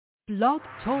Blog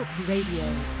Talk Radio.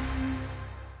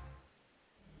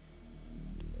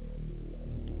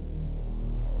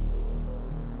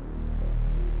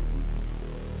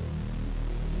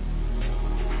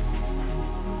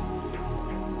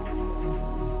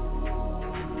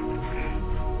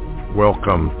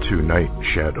 Welcome to Night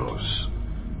Shadows.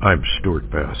 I'm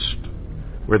Stuart Best,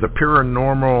 where the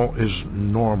paranormal is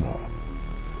normal,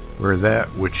 where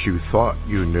that which you thought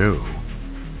you knew,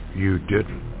 you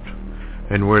didn't,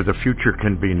 and where the future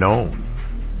can be known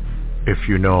if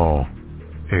you know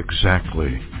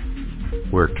exactly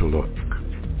where to look.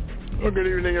 Well, good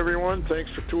evening, everyone. Thanks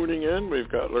for tuning in. We've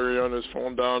got Larry on his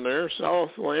phone down there,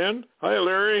 Southland. Hi,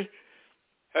 Larry.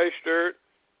 Hey, Stuart.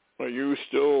 Are you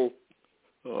still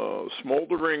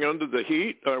smoldering under the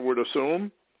heat, I would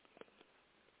assume?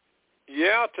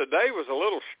 Yeah, today was a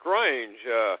little strange.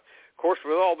 Of course,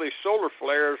 with all these solar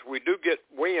flares, we do get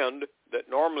wind that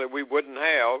normally we wouldn't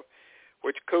have,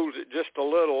 which cools it just a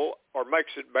little or makes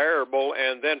it bearable.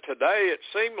 And then today it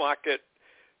seemed like it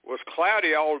was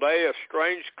cloudy all day, a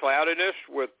strange cloudiness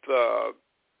with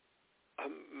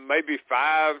maybe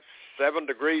 5-7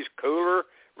 degrees cooler.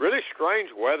 Really strange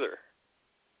weather.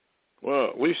 Well,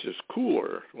 at least it's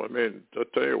cooler. I mean, I'll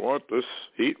tell you what, this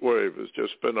heat wave has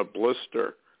just been a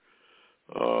blister.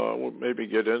 We'll maybe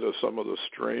get into some of the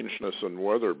strangeness in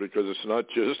weather because it's not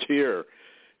just here.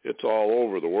 It's all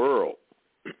over the world.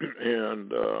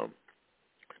 And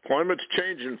climate's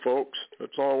changing, folks.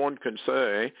 That's all one can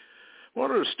say. I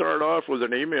wanted to start off with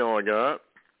an email I got.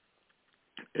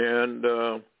 And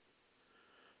I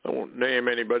won't name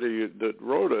anybody that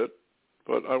wrote it,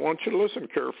 but I want you to listen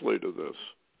carefully to this.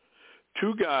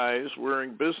 2 guys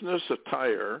wearing business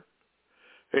attire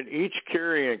and each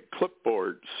carrying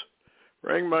clipboards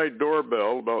rang my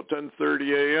doorbell about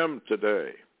 10:30 a.m.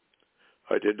 today.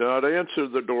 I did not answer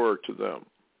the door to them.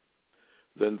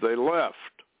 Then they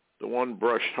left. The one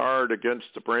brushed hard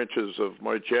against the branches of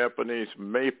my Japanese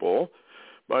maple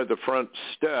by the front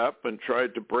step and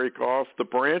tried to break off the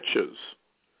branches.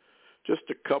 Just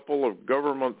a couple of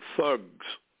government thugs.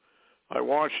 I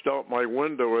watched out my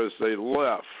window as they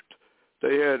left.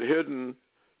 They had hidden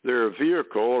their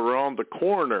vehicle around the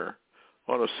corner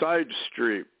on a side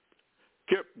street.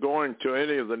 Kept going to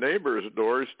any of the neighbors'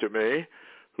 doors to me,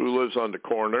 who lives on the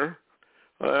corner.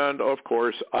 And, of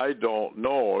course, I don't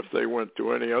know if they went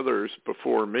to any others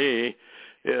before me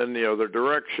in the other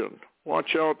direction.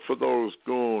 Watch out for those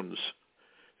goons.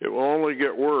 It will only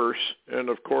get worse, and,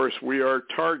 of course, we are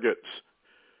targets.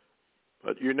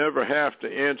 But you never have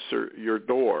to answer your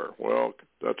door. Well,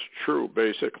 that's true,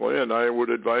 basically, and I would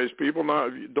advise people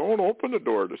don't open the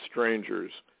door to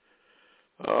strangers.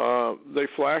 They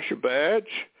flash a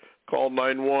badge, call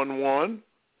 911,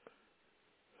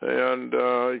 and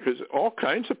because all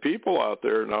kinds of people out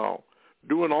there now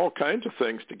doing all kinds of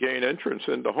things to gain entrance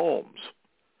into homes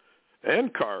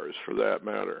and cars, for that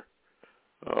matter.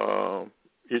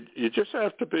 You just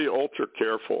have to be ultra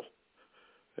careful,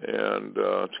 and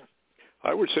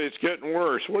I would say it's getting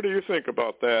worse. What do you think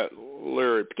about that,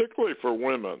 Larry, particularly for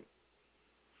women?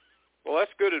 Well, that's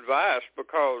good advice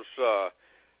because,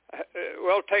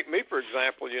 take me, for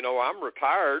example. I'm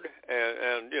retired,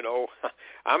 and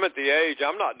I'm at the age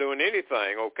I'm not doing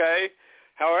anything, okay?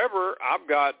 However, I've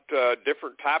got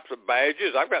different types of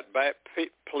badges. I've got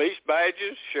police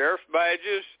badges, sheriff's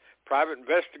badges, private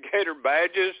investigator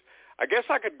badges. I guess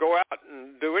I could go out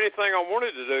and do anything I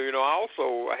wanted to do. I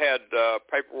also had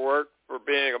paperwork for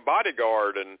being a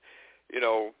bodyguard and,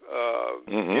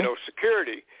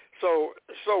 security. So,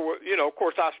 of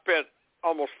course, I spent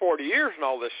almost 40 years in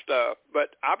all this stuff,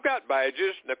 but I've got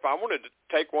badges, and if I wanted to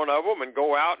take one of them and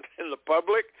go out in the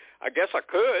public, I guess I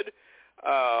could.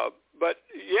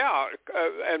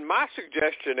 And my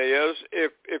suggestion is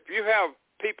if you have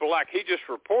people like he just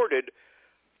reported,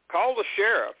 call the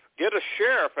sheriff. Get a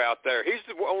sheriff out there. He's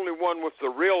the only one with the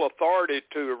real authority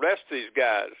to arrest these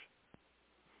guys.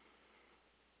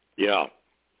 Yeah.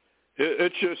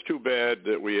 It's just too bad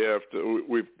that we have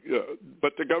to.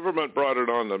 But the government brought it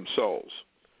on themselves,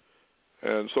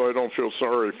 and so I don't feel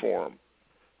sorry for them.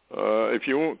 If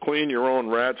you won't clean your own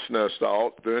rat's nest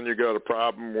out, then you got a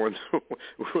problem when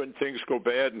things go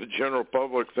bad and the general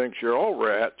public thinks you're all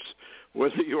rats,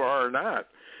 whether you are or not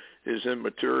is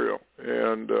immaterial.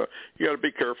 And you got to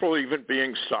be careful even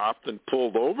being stopped and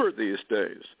pulled over these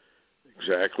days.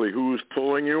 Exactly who's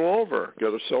pulling you over?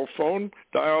 Got a cell phone?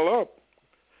 Dial up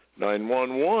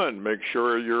 911. Make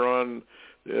sure you're on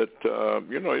it.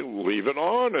 Leave it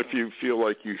on if you feel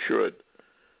like you should,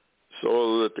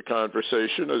 so that the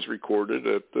conversation is recorded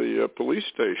at the police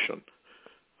station.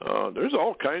 There's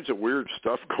all kinds of weird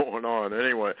stuff going on.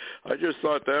 Anyway, I just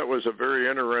thought that was a very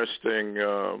interesting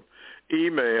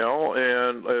email,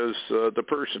 and as the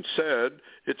person said,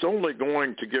 it's only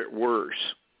going to get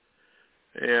worse.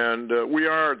 And we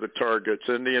are the targets,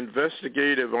 and the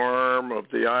investigative arm of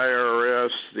the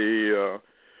IRS,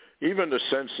 even the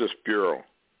Census Bureau,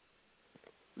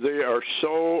 they are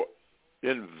so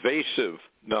invasive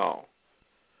now.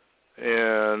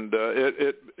 And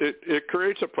it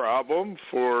creates a problem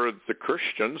for the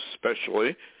Christians,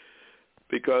 especially,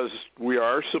 because we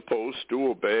are supposed to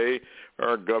obey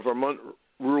our government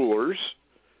rulers,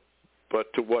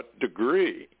 but to what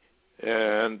degree?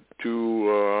 And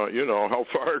to how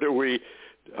far do we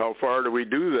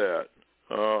do that?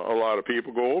 A lot of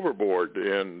people go overboard,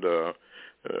 and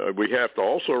we have to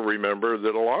also remember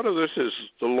that a lot of this is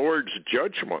the Lord's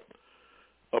judgment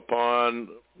upon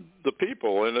the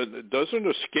people, and it doesn't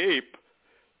escape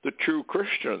the true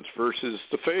Christians versus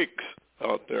the fakes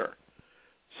out there.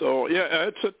 So yeah,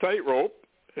 it's a tightrope,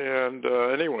 and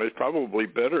anyway, it's probably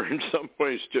better in some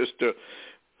ways just to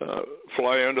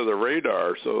fly under the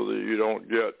radar so that you don't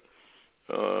get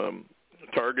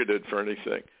targeted for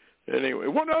anything. Anyway,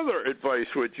 what other advice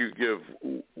would you give,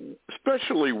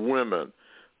 especially women?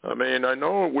 I mean, I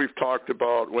know we've talked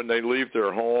about when they leave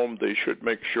their home, they should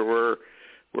make sure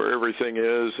where everything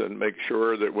is and make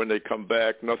sure that when they come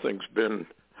back, nothing's been,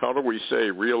 how do we say,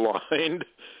 realigned?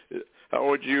 How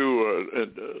would you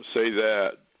say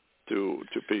that to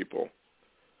people?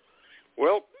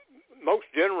 Well, most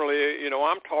generally,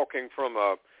 I'm talking from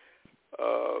a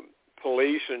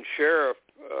police and sheriff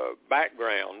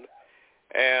background,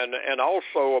 and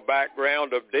also a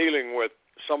background of dealing with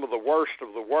some of the worst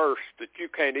that you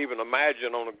can't even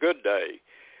imagine on a good day.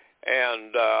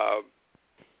 And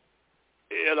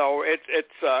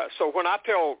so when I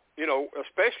tell,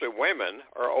 especially women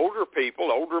or older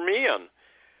people, older men,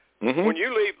 when you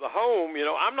leave the home,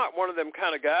 I'm not one of them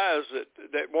kind of guys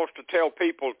that wants to tell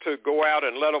people to go out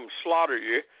and let them slaughter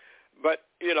you. But,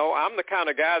 I'm the kind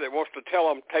of guy that wants to tell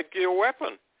them, take your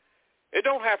weapon. It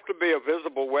don't have to be a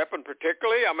visible weapon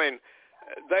particularly. I mean,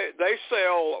 they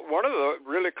sell, one of the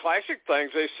really classic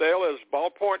things they sell is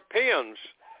ballpoint pens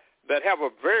that have a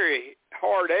very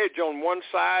hard edge on one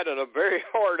side and a very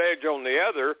hard edge on the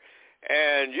other,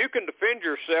 and you can defend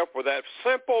yourself with that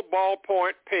simple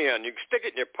ballpoint pen. You can stick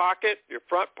it in your pocket, your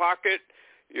front pocket,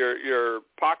 your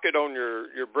pocket on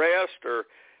your breast, or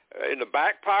in the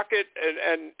back pocket,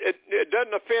 and it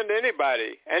doesn't offend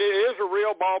anybody. And it is a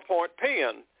real ballpoint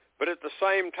pen, but at the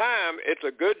same time, it's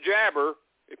a good jabber,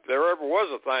 if there ever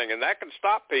was a thing, and that can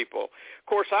stop people. Of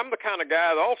course, I'm the kind of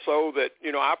guy also that,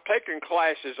 I've taken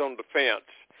classes on defense.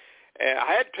 And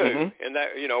I had to, and that,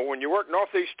 when you work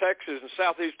Northeast Texas and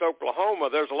Southeast Oklahoma,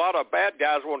 there's a lot of bad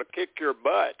guys who want to kick your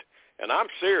butt, and I'm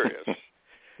serious.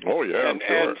 Oh yeah, and,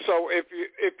 sure. And so if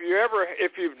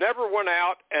you've never went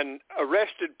out and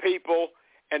arrested people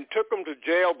and took them to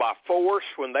jail by force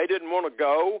when they didn't want to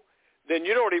go, then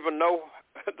you don't even know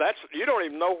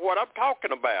what I'm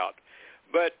talking about.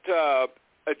 But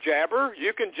a jabber,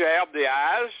 you can jab the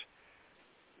eyes,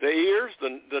 the ears,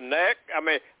 the neck. I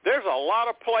mean, there's a lot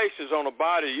of places on a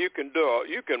body you can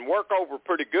you can work over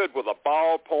pretty good with a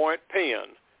ballpoint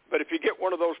pen. But if you get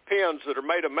one of those pens that are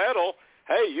made of metal,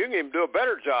 hey, you can even do a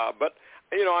better job. But,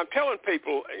 I'm telling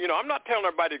people, I'm not telling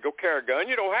everybody to go carry a gun.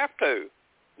 You don't have to.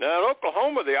 Now, in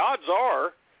Oklahoma, the odds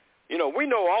are, we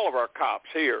know all of our cops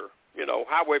here,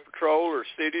 highway patrol or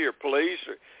city or police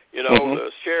or,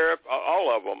 the sheriff, all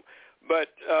of them. But,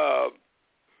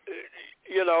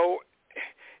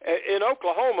 in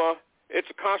Oklahoma, it's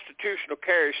a constitutional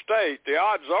carry state. The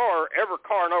odds are every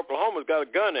car in Oklahoma's got a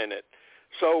gun in it.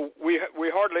 So we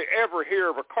hardly ever hear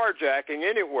of a carjacking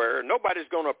anywhere. Nobody's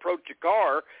going to approach your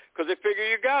car because they figure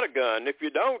you got a gun. If you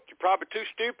don't, you're probably too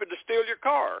stupid to steal your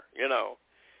car,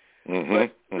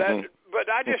 But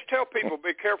I just tell people,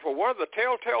 be careful. One of the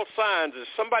telltale signs is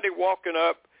somebody walking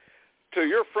up to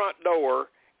your front door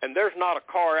and there's not a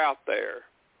car out there.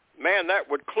 Man, that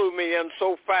would clue me in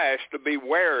so fast to be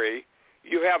wary.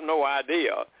 You have no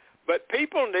idea. But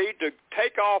people need to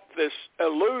take off this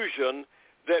illusion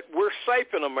that we're safe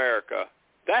in America.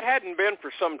 That hadn't been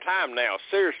for some time now,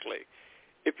 seriously.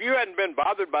 If you hadn't been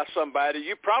bothered by somebody,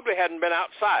 you probably hadn't been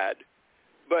outside.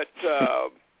 But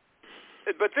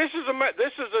this is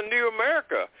a new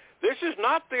America. This is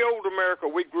not the old America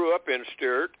we grew up in,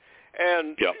 Stuart.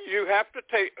 And you have to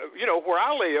take, where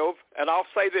I live, and I'll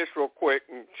say this real quick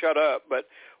and shut up, but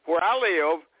where I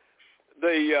live,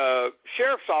 the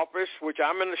sheriff's office, which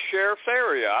I'm in the sheriff's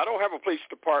area, I don't have a police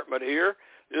department here.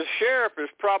 The sheriff is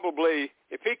probably,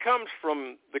 if he comes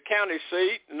from the county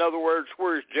seat, in other words,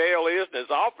 where his jail is and his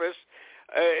office,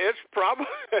 it's probably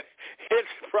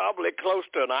close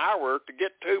to an hour to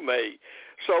get to me.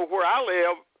 So where I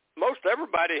live, most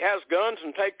everybody has guns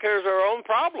and take care of their own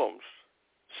problems.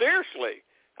 Seriously.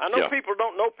 I know people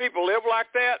don't know people live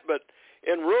like that, but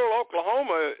in rural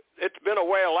Oklahoma, it's been a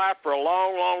way of life for a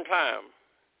long, long time.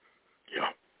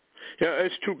 Yeah,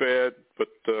 it's too bad, but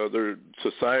their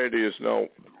society is now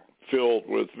filled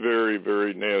with very,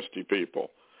 very nasty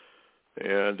people.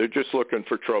 And they're just looking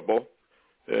for trouble,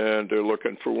 and they're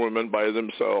looking for women by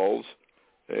themselves,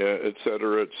 et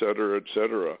cetera, et cetera, et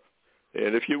cetera.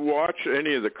 And if you watch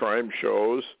any of the crime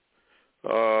shows,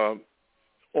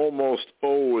 almost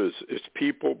always it's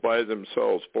people by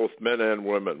themselves, both men and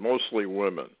women, mostly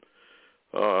women.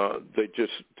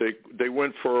 They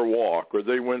went for a walk, or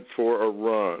they went for a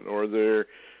run, or they're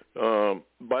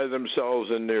by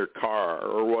themselves in their car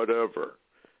or whatever.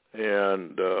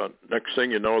 And next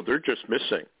thing you know, they're just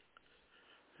missing.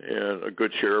 And a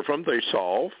good share of them they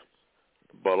solve,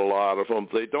 but a lot of them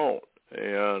they don't.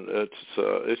 And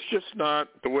it's just not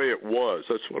the way it was.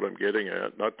 That's what I'm getting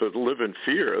at. Not to live in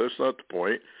fear. That's not the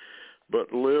point.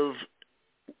 But live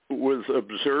with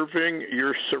observing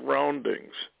your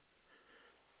surroundings,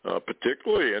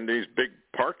 particularly in these big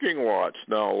parking lots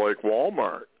now, like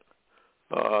Walmart.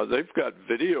 They've got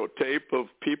videotape of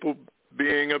people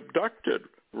being abducted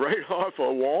right off a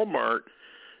Walmart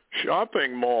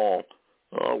shopping mall,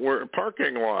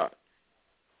 parking lot.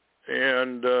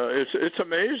 And it's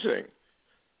amazing.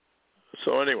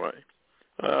 So anyway,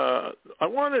 I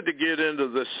wanted to get into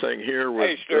this thing here with.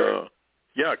 Hey, Stuart.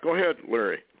 Yeah, go ahead,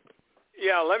 Larry.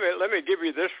 Yeah, let me give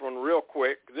you this one real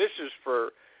quick. This is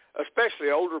for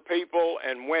especially older people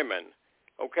and women.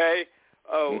 Okay,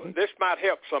 This might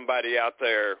help somebody out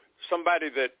there. Somebody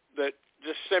that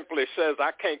just simply says,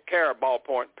 I can't carry a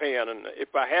ballpoint pen, and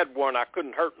if I had one, I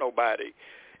couldn't hurt nobody.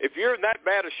 If you're in that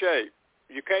bad a shape,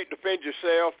 you can't defend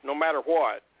yourself no matter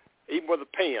what, even with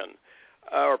a pen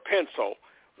or pencil.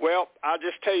 Well, I'll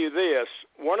just tell you this.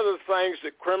 One of the things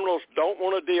that criminals don't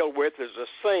want to deal with is a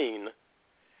scene,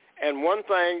 and one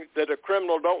thing that a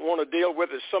criminal don't want to deal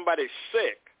with is somebody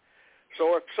sick.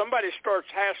 So if somebody starts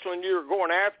hassling you or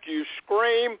going after you,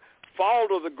 scream, fall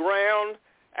to the ground,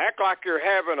 act like you're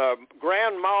having a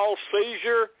grand mal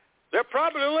seizure, they'll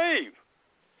probably leave.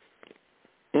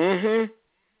 Mm-hmm.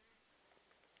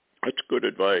 That's good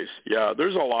advice. Yeah,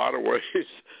 there's a lot of ways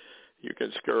you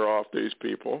can scare off these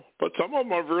people. But some of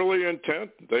them are really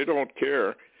intent. They don't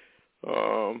care.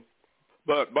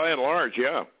 But by and large,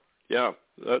 yeah.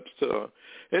 That's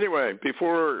anyway,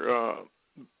 before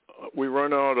we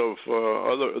run out of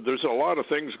there's a lot of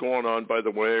things going on, by the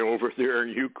way, over there in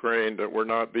Ukraine that we're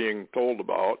not being told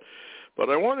about. But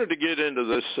I wanted to get into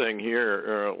this thing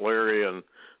here, Larry, and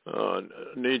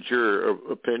need your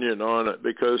opinion on it,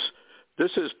 because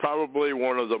this is probably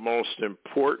one of the most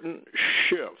important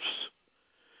shifts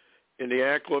in the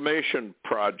acclimation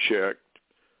project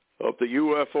of the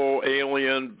UFO,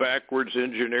 alien, backwards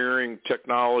engineering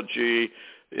technology,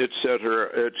 et cetera,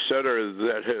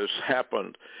 that has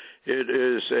happened. It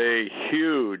is a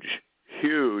huge,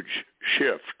 huge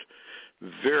shift,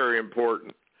 very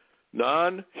important.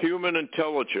 Non-human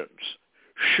intelligence.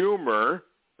 Schumer,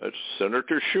 that's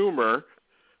Senator Schumer,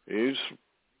 he's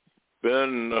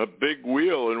been a big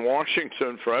wheel in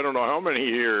Washington for I don't know how many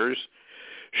years.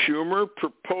 Schumer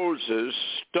proposes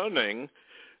stunning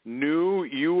new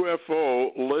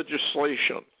UFO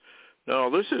legislation. Now,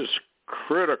 this is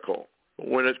critical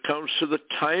when it comes to the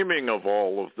timing of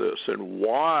all of this and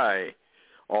why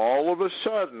all of a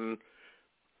sudden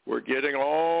we're getting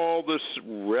all this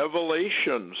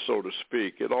revelation, so to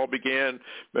speak. It all began,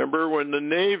 remember, when the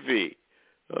Navy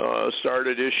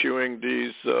started issuing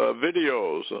these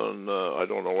videos on, I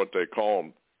don't know what they call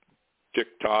them,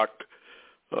 TikTok.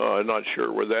 I'm not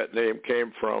sure where that name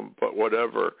came from, but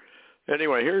whatever.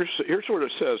 Anyway, here's what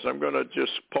it says. I'm going to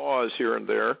just pause here and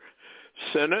there.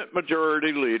 Senate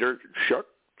Majority Leader Chuck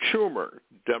Schumer,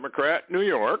 Democrat, New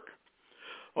York,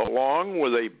 along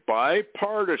with a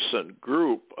bipartisan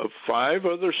group of 5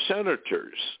 other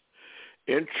senators,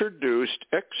 introduced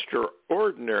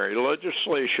extraordinary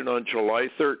legislation on July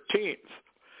 13th,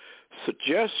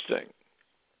 suggesting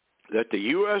that the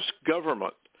U.S.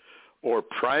 government or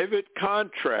private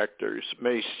contractors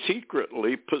may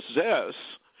secretly possess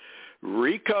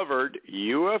recovered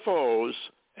UFOs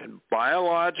and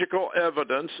biological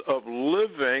evidence of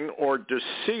living or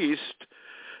deceased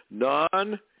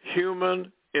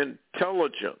non-human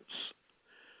intelligence.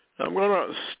 I'm going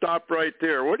to stop right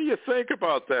there. What do you think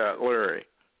about that, Larry?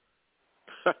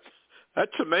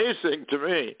 That's amazing to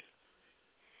me.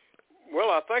 Well,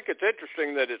 I think it's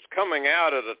interesting that it's coming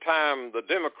out at a time the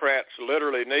Democrats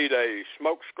literally need a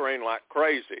smokescreen like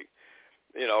crazy.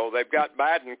 You know, they've got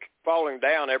Biden falling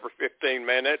down every 15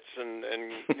 minutes and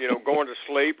you know, going to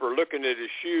sleep or looking at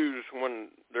his shoes when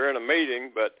they're in a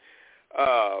meeting, but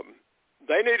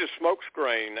they need a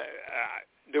smokescreen.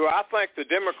 Do I think the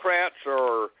Democrats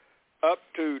are up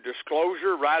to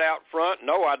disclosure right out front?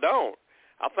 No, I don't.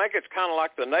 I think it's kind of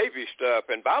like the Navy stuff.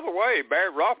 And by the way, Barry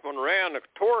Rothman ran the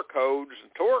Torah codes, and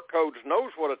Torah codes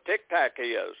knows what a tic-tac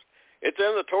is. It's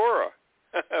in the Torah,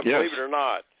 believe it or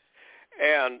not.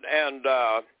 And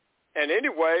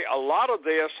anyway, a lot of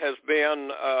this has been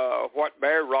what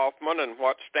Barry Rothman and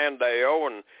what Stan Deyo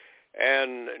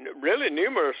and really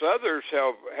numerous others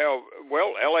have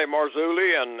well, L.A.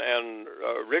 Marzulli and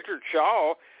Richard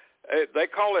Shaw, they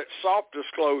call it soft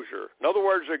disclosure. In other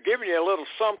words, they're giving you a little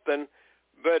something,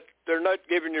 but they're not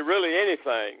giving you really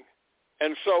anything.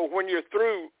 And so when you're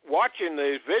through watching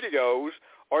these videos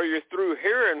or you're through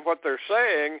hearing what they're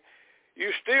saying,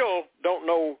 you still don't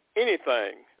know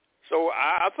anything. So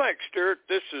I think, Stuart,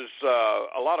 this is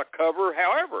a lot of cover.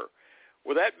 However,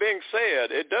 with that being said,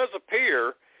 it does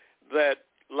appear that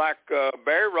like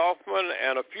Barry Rothman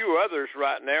and a few others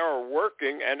right now are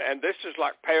working, and this is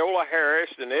like Paola Harris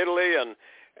in Italy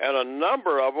and a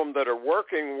number of them that are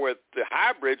working with the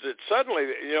hybrids. It suddenly,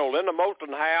 you know, Linda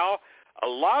Moulton Howe, a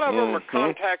lot of them are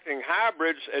contacting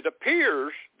hybrids. It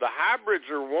appears the hybrids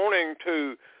are wanting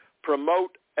to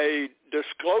promote a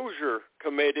disclosure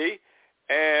committee,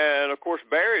 and, of course,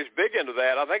 Barry's big into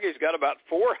that. I think he's got about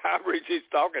 4 hybrids he's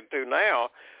talking to now.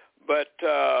 But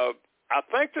I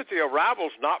think that the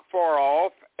arrival's not far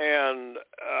off, and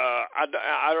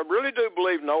I really do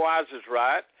believe No Eyes is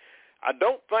right. I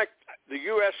don't think the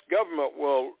U.S. government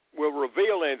will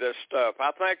reveal any of this stuff.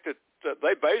 I think that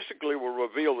they basically will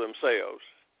reveal themselves.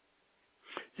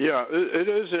 Yeah, it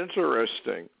is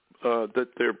interesting that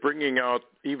they're bringing out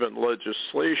even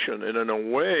legislation and in a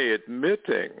way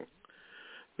admitting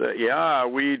that, yeah,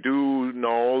 we do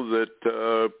know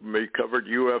that recovered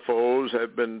UFOs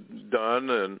have been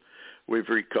done and we've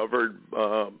recovered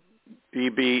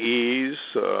EBEs,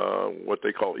 what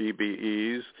they call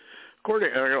EBEs.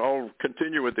 I'll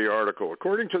continue with the article.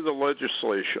 According to the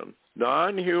legislation,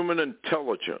 non-human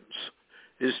intelligence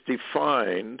is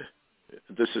defined,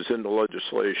 this is in the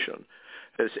legislation,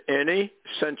 as any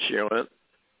sentient,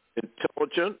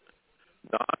 intelligent,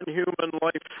 non-human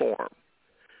life form,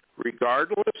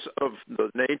 regardless of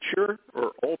the nature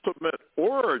or ultimate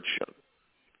origin,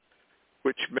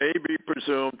 which may be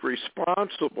presumed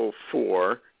responsible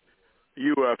for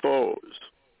UFOs.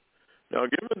 Now,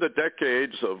 given the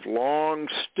decades of long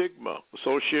stigma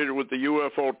associated with the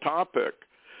UFO topic,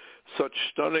 such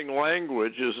stunning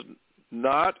language is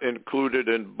not included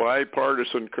in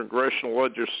bipartisan congressional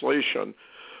legislation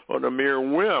on a mere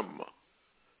whim,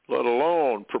 let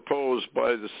alone proposed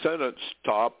by the Senate's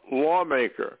top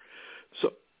lawmaker.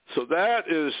 So that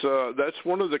is that's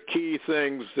one of the key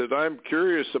things that I'm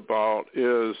curious about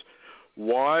is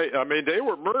why. I mean, they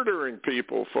were murdering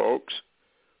people, folks,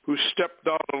 who stepped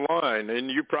out of line. And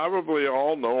you probably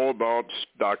all know about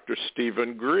Dr.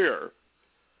 Stephen Greer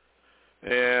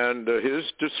and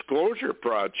his disclosure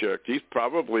project. He's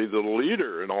probably the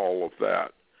leader in all of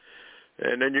that.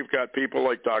 And then you've got people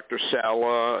like Dr.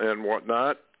 Sala and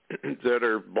whatnot that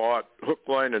are bought hook,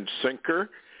 line, and sinker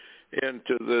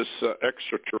into this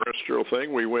extraterrestrial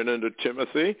thing. We went into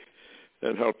Timothy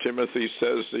and how Timothy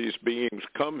says these beings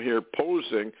come here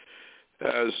posing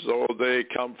as though they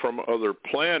come from other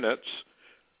planets,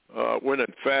 when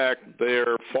in fact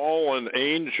they're fallen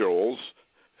angels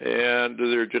and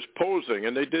they're just posing.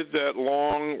 And they did that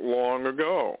long, long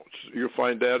ago. You'll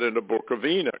find that in the Book of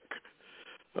Enoch.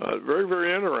 Very,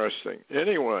 very interesting.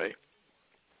 Anyway,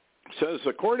 it says,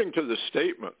 according to the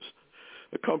statements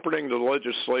accompanying the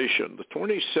legislation, the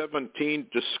 2017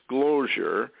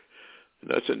 disclosure, and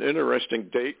that's an interesting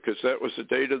date because that was the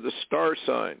date of the star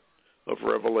sign of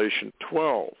Revelation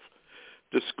 12,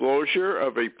 disclosure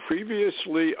of a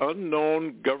previously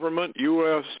unknown government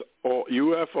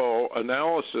UFO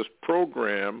analysis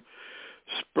program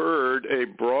spurred a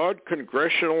broad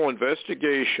congressional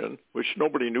investigation, which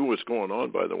nobody knew was going on,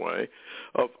 by the way,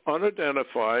 of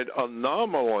unidentified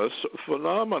anomalous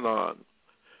phenomenon.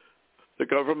 The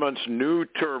government's new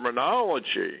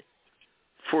terminology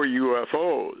for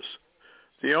UFOs.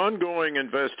 The ongoing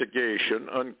investigation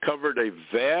uncovered a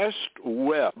vast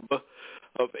web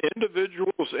of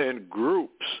individuals and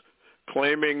groups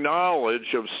claiming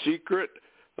knowledge of secret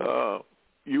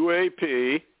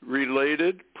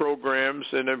UAP-related programs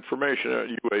and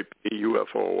information, UAP,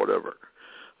 UFO, whatever.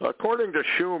 According to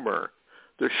Schumer,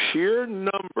 the sheer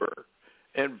number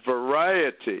and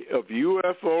variety of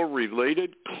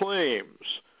UFO-related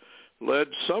claims led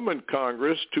some in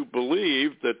Congress to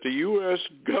believe that the U.S.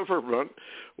 government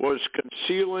was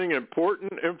concealing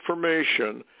important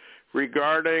information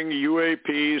regarding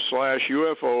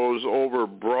UAP/UFOs over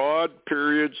broad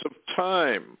periods of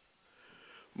time.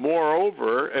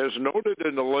 Moreover, as noted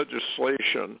in the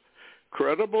legislation,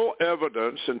 credible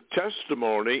evidence and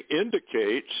testimony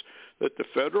indicates that the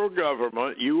federal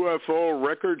government UFO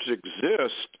records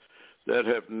exist that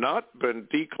have not been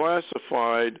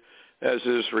declassified as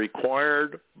is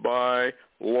required by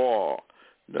law.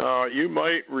 Now, you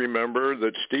might remember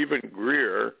that Stephen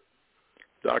Greer,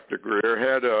 Dr. Greer,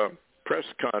 had a press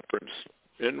conference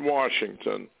in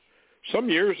Washington some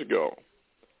years ago,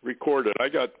 recorded. I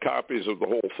got copies of the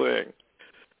whole thing.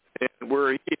 And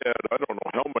where he had, I don't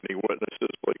know how many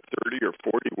witnesses, like 30 or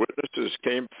 40 witnesses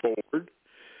came forward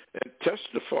and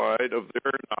testified of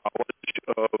their knowledge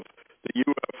of the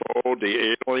UFO,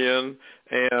 the alien,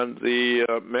 and the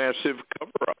massive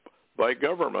cover-up by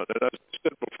government. And as I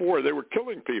said before, they were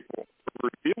killing people,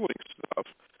 revealing stuff.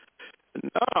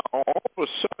 And now, all of a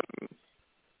sudden,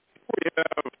 we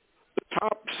have the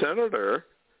top senator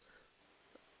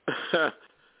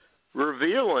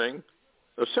revealing,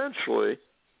 essentially,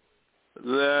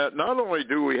 that not only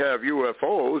do we have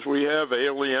UFOs, we have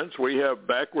aliens, we have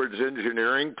backwards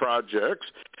engineering projects,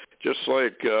 just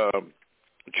like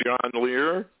John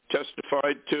Lear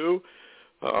testified to,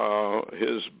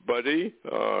 his buddy,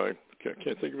 I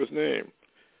can't think of his name.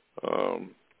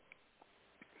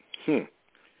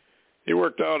 He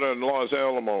worked out in Los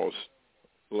Alamos,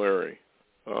 Larry.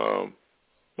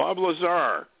 Bob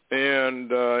Lazar.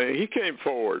 And he came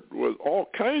forward with all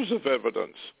kinds of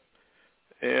evidence.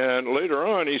 And later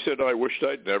on, he said, I wished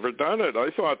I'd never done it. I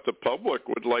thought the public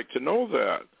would like to know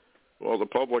that. Well, the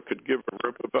public could give a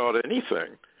rip about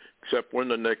anything except when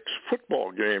the next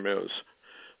football game is.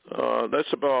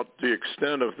 That's about the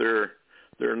extent of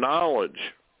their knowledge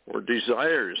or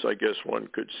desires, I guess one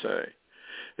could say.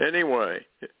 Anyway,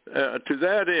 to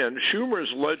that end,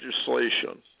 Schumer's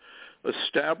legislation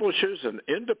establishes an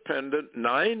independent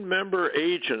 9-member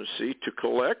agency to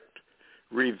collect,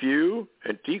 review,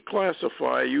 and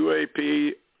declassify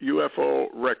UFO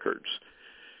records.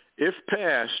 If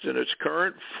passed in its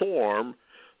current form,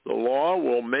 the law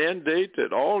will mandate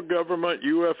that all government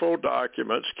UFO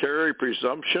documents carry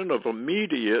presumption of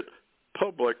immediate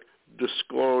public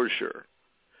disclosure.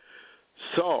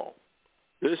 So,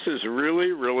 this is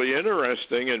really, really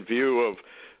interesting in view of,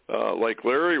 like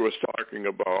Larry was talking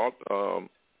about,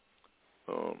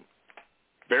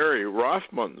 Barry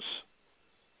Rothman's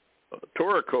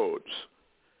Torah codes,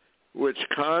 which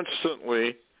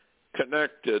constantly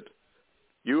connected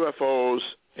UFOs,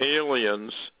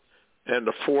 aliens, and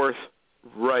the Fourth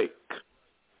Reich.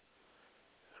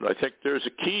 And I think there's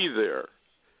a key there,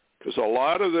 because a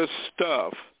lot of this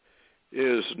stuff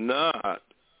is not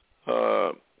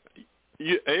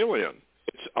alien.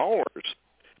 It's ours,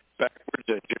 backwards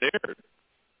engineered,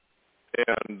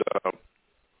 and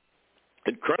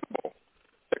incredible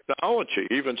technology.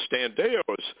 Even Stan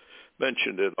Deos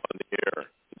mentioned it on the air.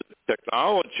 The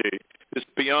technology is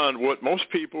beyond what most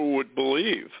people would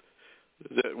believe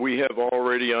that we have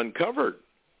already uncovered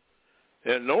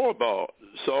and know about.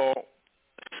 So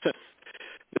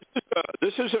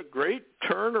this is a great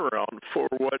turnaround for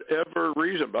whatever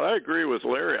reason. But I agree with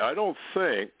Larry. I don't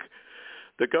think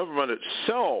the government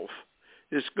itself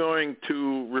is going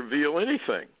to reveal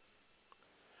anything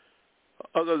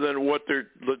other than what the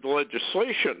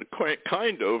legislation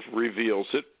kind of reveals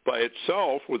it by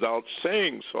itself without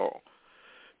saying so.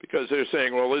 Because they're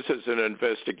saying, well, this is an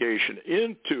investigation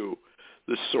into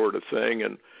this sort of thing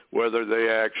and whether they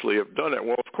actually have done it.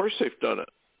 Well, of course they've done it.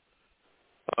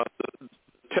 The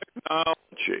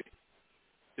technology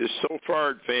is so far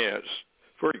advanced.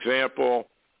 For example,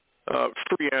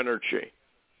 free energy,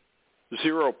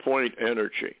 0-point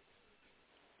energy.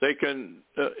 They can.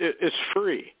 It's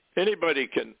free. Anybody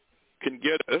can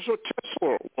get it. That's what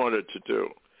Tesla wanted to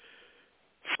do.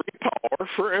 Free power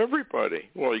for everybody.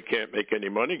 Well, you can't make any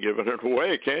money giving it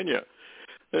away, can you?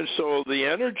 And so the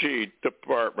energy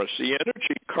departments, the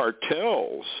energy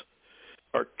cartels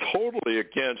are totally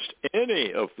against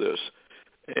any of this.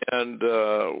 And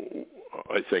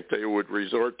I think they would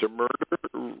resort to murder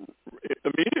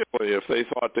immediately if they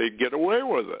thought they'd get away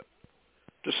with it.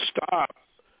 To stop,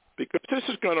 because this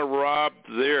is going to rob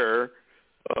their,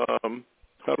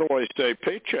 how do I say,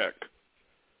 paycheck.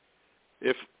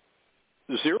 If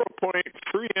 0-point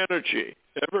free energy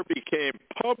ever became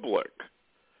public,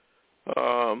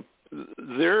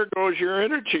 there goes your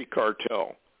energy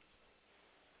cartel.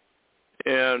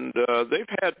 And they've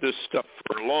had this stuff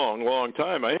for a long, long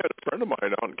time. I had a friend of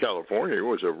mine out in California who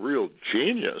was a real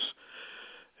genius.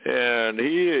 And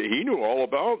he knew all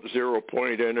about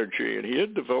zero-point energy, and he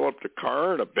had developed a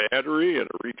car and a battery and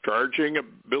a recharging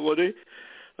ability.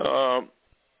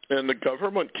 And the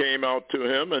government came out to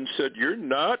him and said, "You're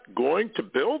not going to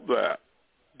build that.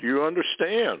 Do you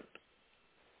understand?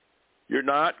 You're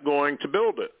not going to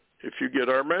build it if you get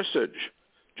our message.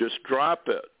 Just drop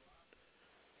it,"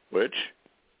 which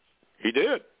he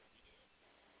did.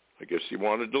 I guess he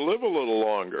wanted to live a little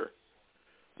longer.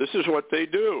 This is what they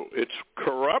do. It's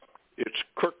corrupt, it's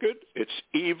crooked, it's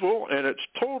evil, and it's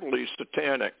totally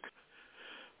satanic.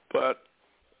 But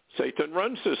Satan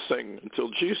runs this thing until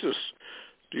Jesus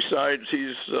decides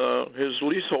his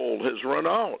leasehold has run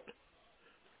out.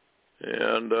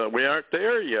 And we aren't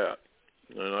there yet.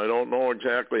 And I don't know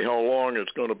exactly how long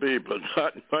it's going to be, but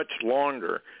not much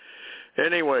longer.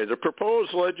 Anyway, the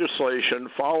proposed legislation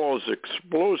follows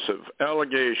explosive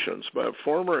allegations by a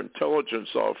former intelligence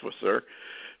officer,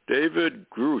 David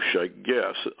Grush, I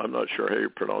guess, I'm not sure how you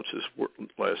pronounce his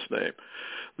last name,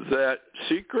 that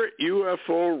secret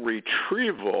UFO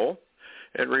retrieval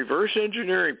and reverse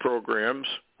engineering programs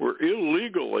were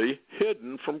illegally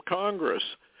hidden from Congress.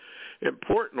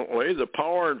 Importantly, the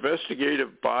power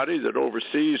investigative body that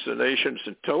oversees the nation's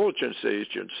intelligence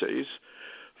agencies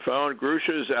found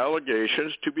Grush's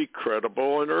allegations to be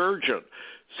credible and urgent.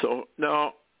 So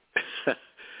now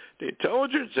the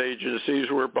intelligence agencies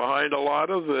were behind a lot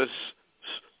of this.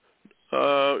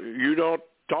 You don't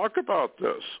talk about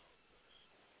this.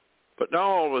 But now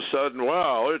all of a sudden,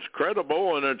 wow, it's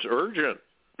credible and it's urgent.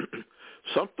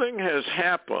 Something has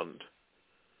happened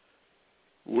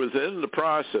within the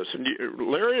process. And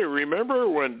Larry, remember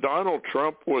when Donald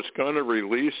Trump was going to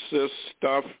release this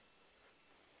stuff?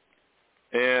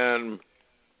 And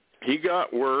he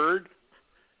got word,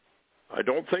 I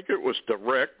don't think it was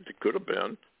direct, it could have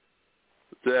been,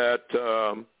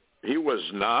 that he was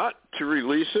not to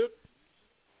release it.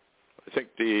 I think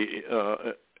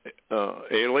the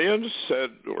aliens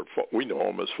said, or we know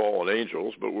them as fallen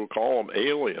angels, but we'll call them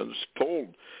aliens,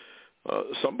 told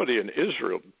somebody in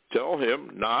Israel, tell him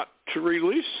not to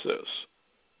release this.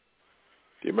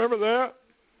 Do you remember that?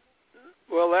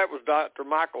 Well, that was Dr.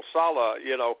 Michael Salla,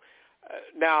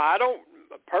 Now, I don't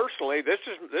personally. This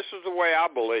is the way I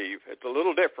believe. It's a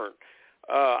little different.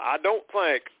 I don't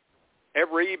think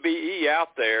every EBE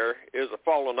out there is a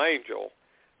fallen angel.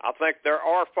 I think there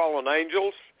are fallen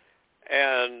angels,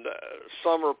 and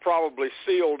some are probably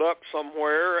sealed up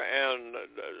somewhere, and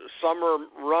some are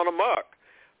run amok.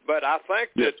 But I think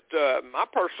that my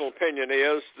personal opinion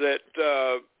is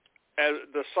that as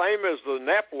the same as the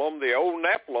Nephilim, the old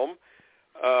Nephilim.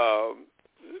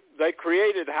 They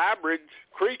created hybrid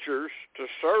creatures to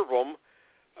serve them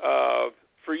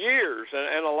for years.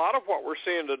 And a lot of what we're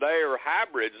seeing today are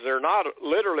hybrids. They're not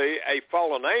literally a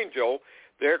fallen angel.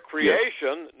 They're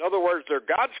creation. In other words, they're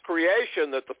God's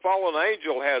creation that the fallen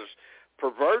angel has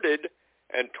perverted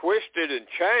and twisted and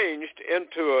changed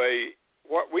into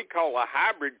what we call a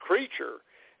hybrid creature.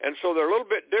 And so they're a little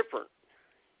bit different.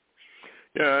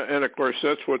 Yeah, and of course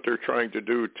that's what they're trying to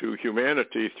do to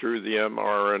humanity through the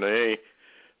mRNA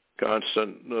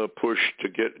constant push to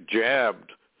get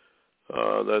jabbed.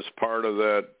 That's part of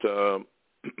that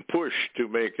push to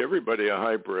make everybody a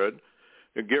hybrid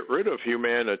and get rid of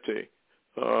humanity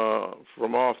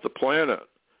from off the planet.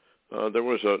 There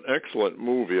was an excellent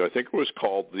movie. I think it was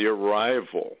called The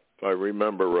Arrival, if I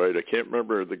remember right. I can't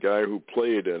remember the guy who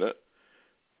played in it,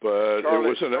 but it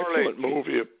was an excellent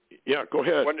movie. Yeah, go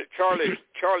ahead. Wasn't it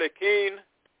Charlie Sheen?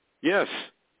 Yes,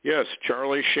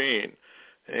 Charlie Sheen.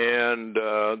 And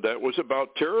that was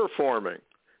about terraforming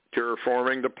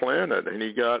the planet. And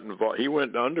he got involved. He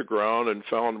went underground and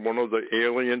found one of the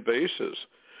alien bases,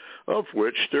 of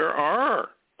which there are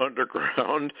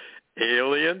underground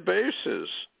alien bases.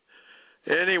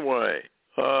 Anyway,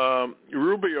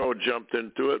 Rubio jumped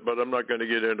into it, but I'm not going to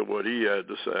get into what he had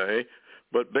to say.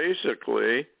 But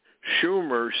basically,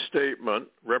 Schumer's statement,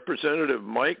 Representative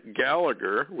Mike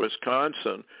Gallagher,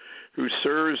 Wisconsin, who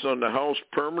serves on the House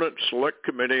Permanent Select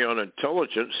Committee on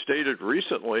Intelligence, stated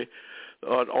recently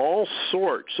that all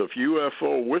sorts of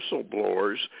UFO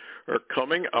whistleblowers are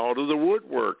coming out of the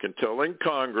woodwork and telling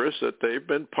Congress that they've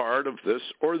been part of this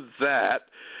or that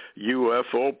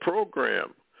UFO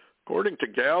program. According to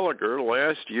Gallagher,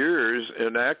 last year's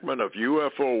enactment of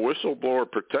UFO whistleblower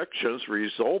protections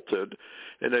resulted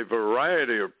in a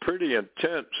variety of pretty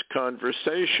intense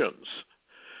conversations.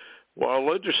 While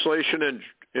legislation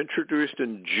introduced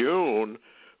in June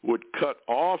would cut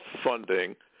off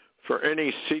funding for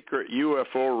any secret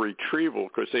UFO retrieval,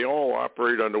 because they all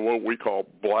operate under what we call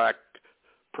black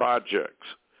projects.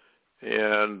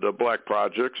 And black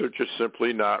projects are just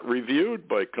simply not reviewed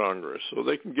by Congress. So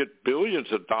they can get billions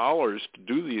of dollars to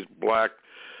do these black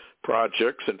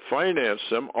projects and finance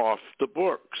them off the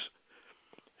books.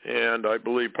 And I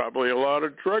believe probably a lot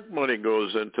of drug money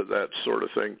goes into that sort of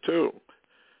thing too.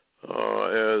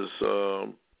 I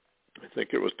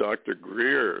think it was Dr.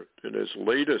 Greer in his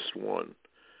latest one.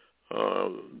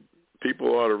 People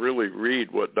ought to really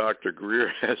read what Dr.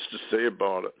 Greer has to say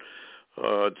about it.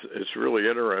 It's really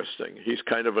interesting. He's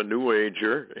kind of a new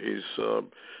ager. He's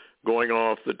going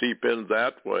off the deep end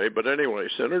that way. But anyway,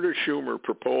 Senator Schumer's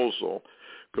proposal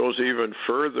goes even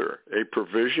further. A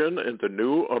provision in the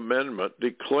new amendment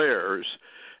declares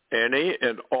any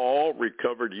and all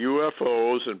recovered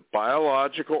UFOs and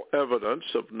biological evidence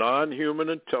of non-human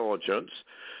intelligence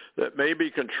that may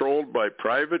be controlled by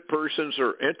private persons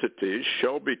or entities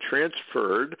shall be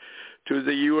transferred to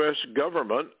the U.S.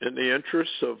 government in the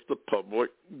interests of the public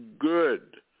good.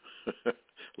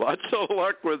 Lots of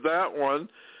luck with that one.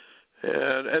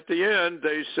 And at the end,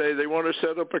 they say they want to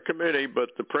set up a committee, but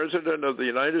the President of the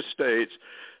United States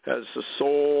has the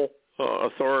sole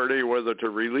authority whether to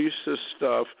release this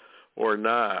stuff or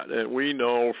not. And we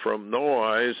know from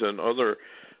Noah's and other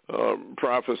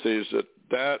prophecies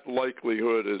that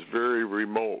likelihood is very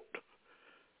remote,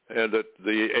 and that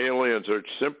the aliens are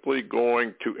simply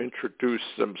going to introduce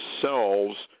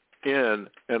themselves in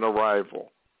an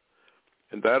arrival.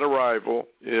 And that arrival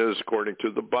is, according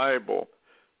to the Bible,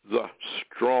 the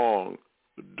strong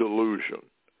delusion.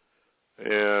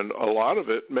 And a lot of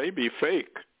it may be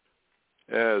fake,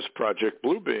 as Project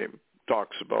Bluebeam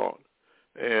talks about.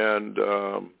 And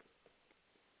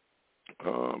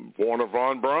Warner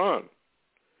von Braun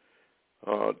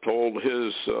told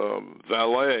his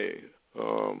valet,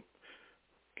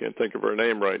 can't think of her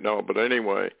name right now, but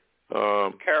anyway,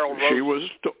 Carol Rosen. She was,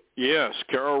 yes,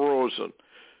 Carol Rosen,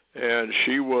 and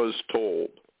she was told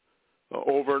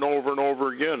over and over and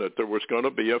over again that there was going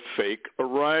to be a fake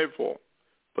arrival,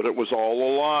 but it was all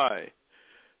a lie.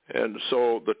 And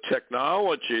so the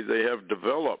technology they have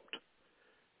developed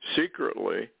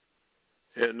secretly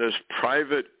in this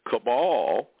private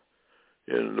cabal,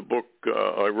 in the book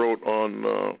I wrote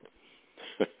on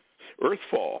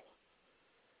Earthfall,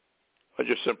 I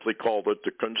just simply called it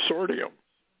the consortium.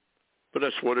 But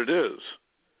that's what it is.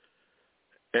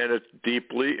 And it's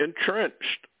deeply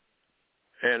entrenched.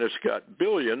 And it's got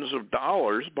billions of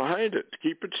dollars behind it to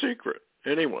keep it secret.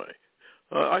 Anyway,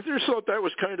 I just thought that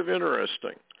was kind of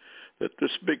interesting, that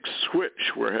this big switch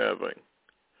we're having.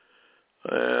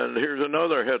 And here's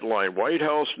another headline. White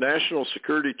House National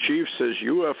Security Chief says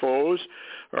UFOs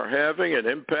are having an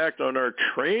impact on our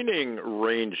training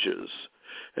ranges,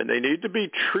 and they need to be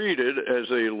treated as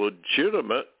a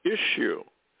legitimate issue.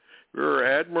 Rear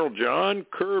Admiral John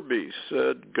Kirby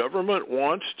said government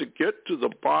wants to get to the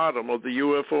bottom of the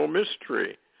UFO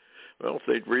mystery. Well, if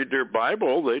they'd read their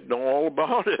Bible, they'd know all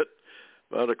about it.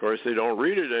 But, of course, they don't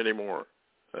read it anymore.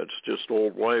 That's just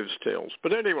old wives' tales.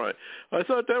 But anyway, I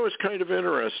thought that was kind of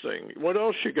interesting. What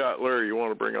else you got, Larry, you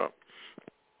want to bring up?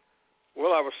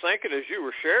 Well, I was thinking as you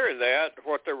were sharing that,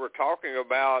 what they were talking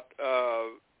about,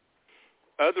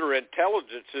 other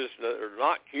intelligences that are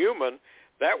not human,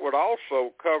 that would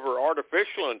also cover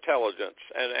artificial intelligence.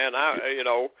 And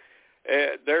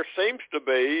there seems to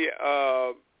be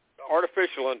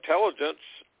artificial intelligence,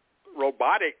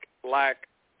 robotic-like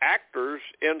actors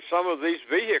in some of these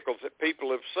vehicles that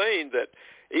people have seen that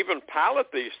even pilot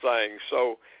these things.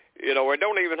 So, it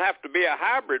don't even have to be a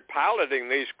hybrid piloting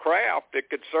these craft. It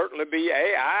could certainly be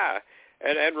AI.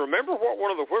 And remember what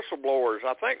one of the whistleblowers,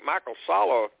 I think Michael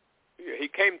Salla, he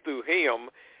came through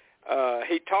him,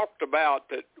 he talked about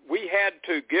that we had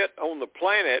to get on the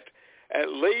planet at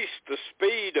least the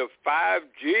speed of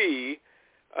 5G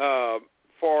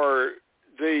for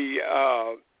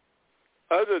the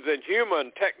other than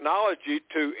human technology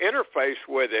to interface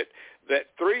with it, that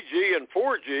 3G and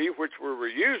 4G, which we were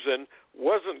using,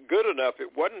 wasn't good enough. It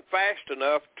wasn't fast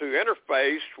enough to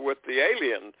interface with the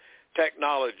alien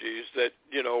technologies that,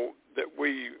 that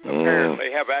we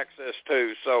apparently have access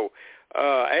to. So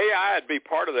AI would be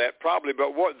part of that probably,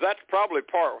 but that's probably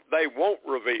part they won't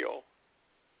reveal.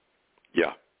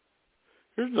 Yeah.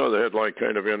 Here's another headline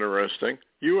kind of interesting.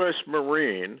 U.S.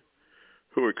 Marine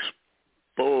who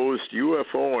exposed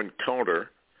UFO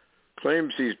encounter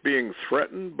claims he's being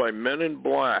threatened by Men in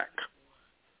Black.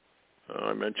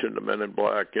 I mentioned the Men in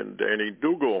Black in Danny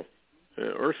Dougal,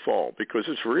 Earthfall, because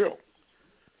it's real.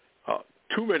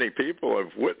 Too many people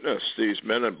have witnessed these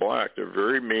Men in Black. They're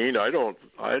very mean. I don't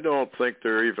think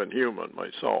they're even human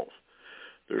myself.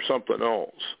 They're something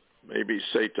else, maybe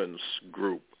Satan's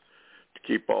group, to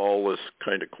keep all this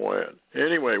kind of quiet.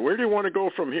 Anyway, where do you want to go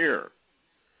from here?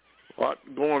 A lot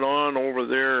going on over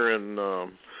there in the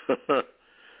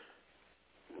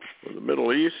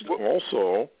Middle East,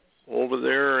 also over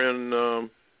there in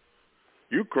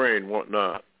Ukraine,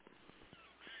 whatnot.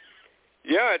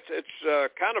 Yeah,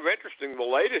 it's kind of interesting. The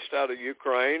latest out of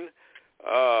Ukraine,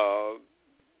 Hal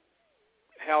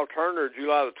Turner,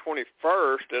 July the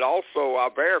 21st. It also, I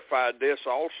verified this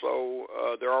also.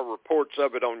 There are reports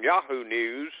of it on Yahoo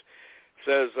News.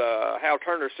 Says Hal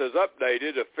Turner says,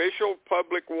 updated official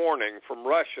public warning from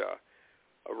Russia.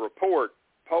 A report: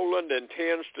 Poland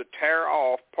intends to tear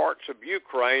off parts of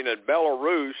Ukraine and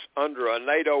Belarus under a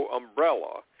NATO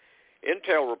umbrella.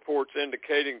 Intel reports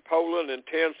indicating Poland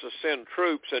intends to send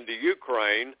troops into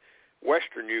Ukraine,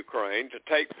 western Ukraine, to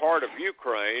take part of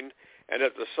Ukraine and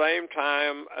at the same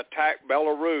time attack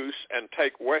Belarus and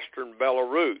take western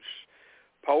Belarus.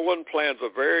 Poland plans a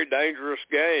very dangerous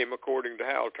game, according to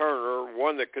Hal Turner,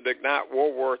 one that could ignite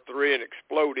World War III and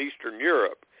explode Eastern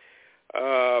Europe.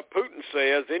 Putin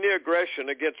says any aggression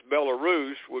against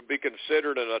Belarus would be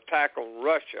considered an attack on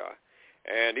Russia.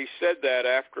 And he said that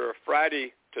after a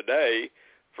Friday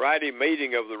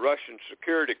meeting of the Russian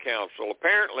Security Council.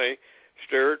 Apparently,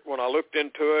 Stuart, when I looked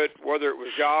into it, whether it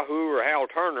was Yahoo or Hal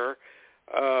Turner,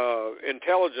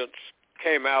 intelligence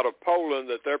came out of Poland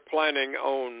that they're planning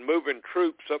on moving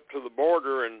troops up to the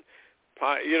border. And,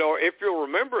 if you'll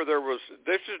remember,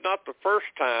 this is not the first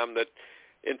time that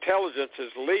intelligence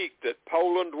has leaked that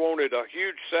Poland wanted a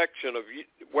huge section of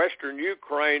western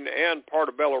Ukraine and part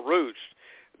of Belarus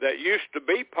that used to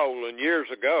be Poland years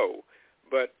ago.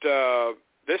 But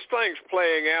this thing's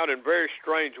playing out in very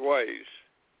strange ways.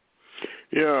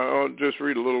 Yeah, I'll just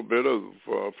read a little bit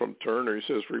from Turner. He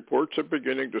says, reports are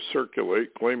beginning to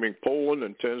circulate claiming Poland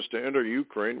intends to enter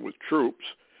Ukraine with troops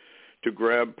to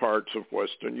grab parts of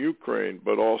western Ukraine,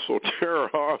 but also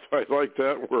tear off, I like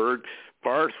that word,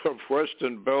 part of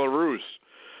western Belarus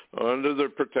under the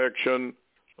protection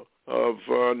of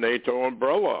NATO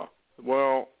umbrella.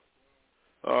 Well,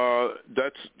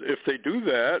 that's if they do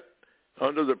that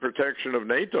under the protection of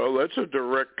NATO, that's a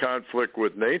direct conflict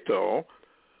with NATO.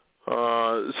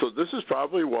 So this is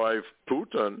probably why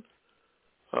Putin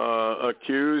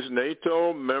accused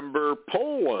NATO member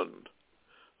Poland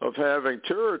of having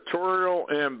territorial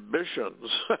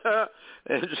ambitions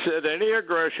and said any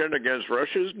aggression against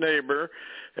Russia's neighbor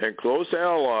and close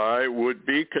ally would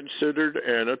be considered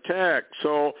an attack.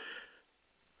 So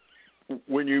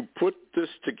when you put this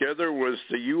together with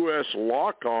the U.S.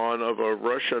 lock-on of a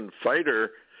Russian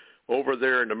fighter over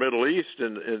there in the Middle East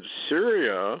and in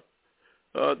Syria,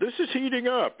 this is heating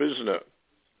up, isn't it?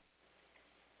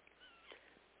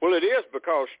 Well, it is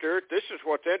because, Stuart, this is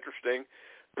what's interesting.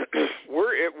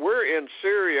 We're in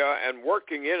Syria and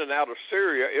working in and out of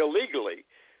Syria illegally.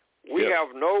 We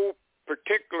have no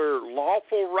particular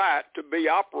lawful right to be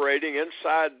operating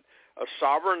inside a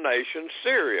sovereign nation,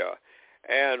 Syria.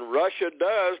 And Russia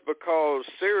does because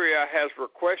Syria has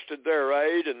requested their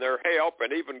aid and their help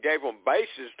and even gave them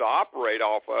bases to operate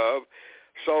off of.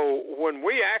 So when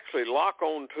we actually lock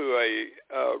onto a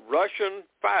Russian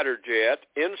fighter jet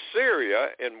in Syria,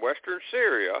 in western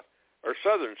Syria or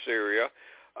southern Syria,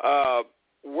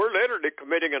 we're literally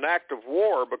committing an act of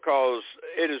war because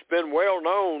it has been well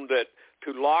known that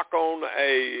to lock on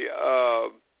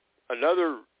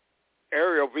another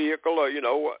aerial vehicle,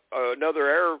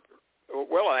 another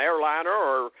an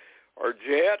airliner or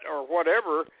jet or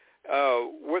whatever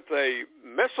with a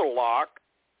missile lock,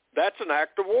 that's an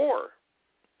act of war.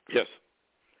 Yes.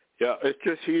 Yeah, it's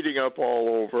just heating up all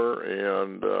over,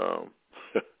 and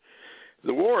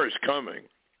the war is coming.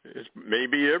 It's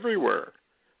maybe everywhere,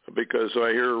 because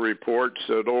I hear reports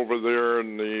that over there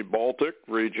in the Baltic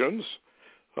regions,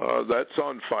 that's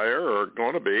on fire or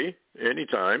going to be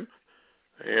anytime.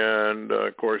 And,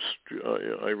 of course,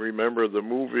 I remember the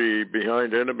movie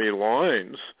Behind Enemy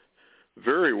Lines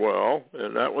very well,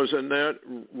 and that was in that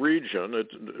region.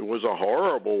 It was a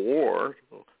horrible war,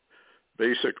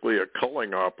 basically a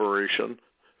culling operation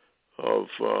of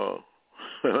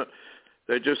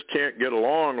they just can't get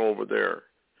along over there.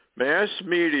 Mass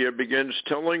media begins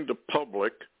telling the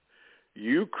public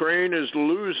Ukraine is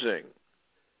losing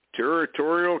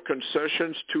territorial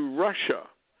concessions to Russia.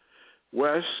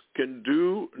 West can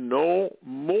do no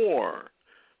more.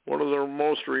 One of the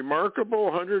most remarkable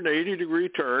 180-degree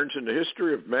turns in the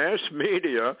history of mass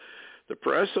media, the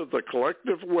press of the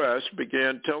collective West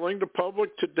began telling the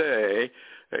public today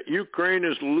that Ukraine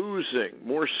is losing.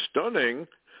 More stunning,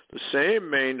 the same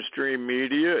mainstream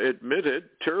media admitted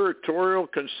territorial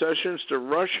concessions to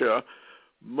Russia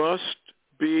must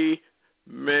be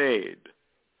made.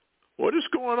 What is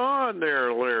going on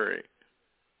there, Larry?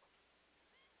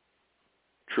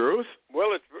 Truth?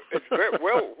 Well, it's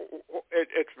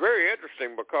very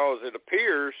interesting because it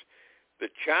appears that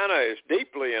China is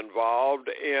deeply involved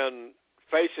in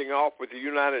facing off with the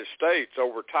United States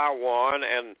over Taiwan,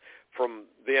 and from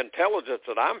the intelligence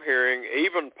that I'm hearing,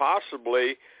 even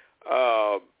possibly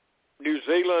New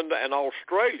Zealand and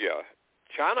Australia.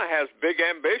 China has big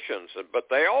ambitions, but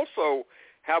they also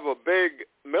have a big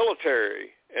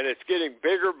military, and it's getting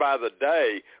bigger by the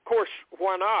day. Of course,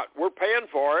 why not? We're paying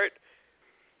for it.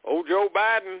 Old Joe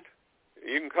Biden,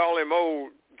 you can call him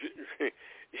old,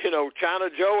 China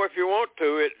Joe if you want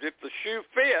to, if the shoe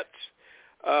fits.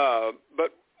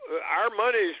 But our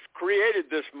money's created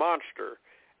this monster.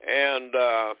 And,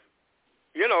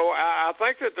 I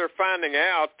think that they're finding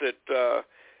out that,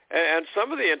 and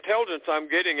some of the intelligence I'm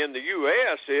getting in the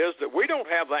U.S. is that we don't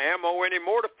have the ammo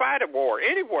anymore to fight a war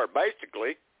anywhere,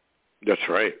 basically. That's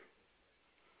right.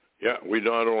 Yeah, we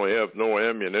not only have no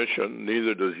ammunition,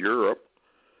 neither does Europe.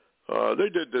 They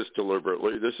did this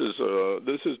deliberately. This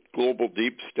is global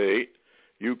deep state.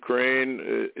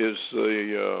 Ukraine is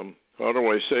the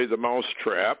the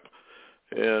mousetrap,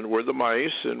 and we're the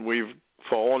mice, and we've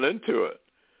fallen into it.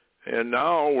 And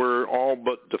now we're all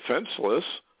but defenseless.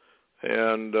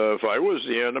 And if I was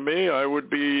the enemy, I would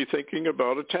be thinking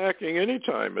about attacking any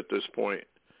time at this point,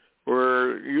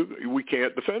 where we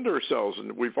can't defend ourselves,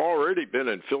 and we've already been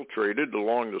infiltrated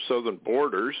along the southern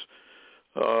borders.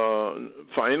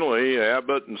 Finally,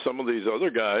 Abbott and some of these other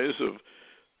guys have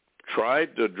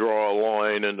tried to draw a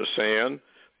line in the sand,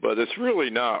 but it's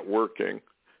really not working.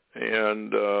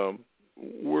 And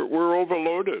we're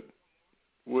overloaded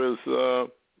with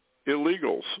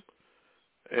illegals.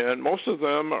 And most of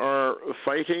them are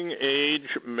fighting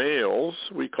age males.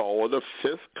 We call it a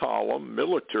fifth column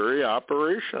military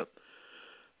operation.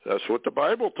 That's what the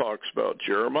Bible talks about,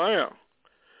 Jeremiah.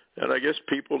 And I guess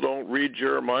people don't read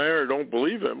Jeremiah or don't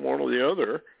believe him, one or the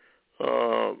other.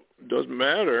 Doesn't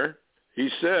matter. He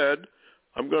said,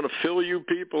 I'm going to fill you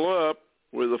people up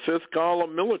with a fifth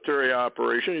column military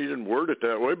operation. He didn't word it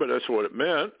that way, but that's what it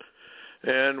meant.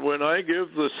 And when I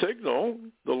give the signal,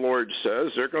 the Lord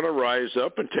says, they're going to rise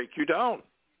up and take you down.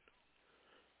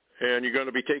 And you're going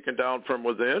to be taken down from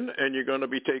within, and you're going to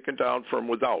be taken down from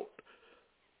without.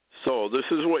 So this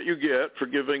is what you get for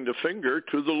giving the finger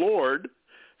to the Lord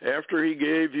after he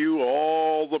gave you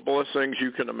all the blessings you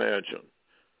can imagine.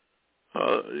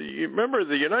 You remember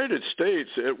the United States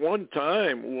at one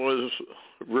time was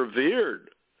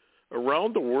revered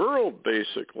around the world,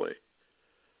 basically.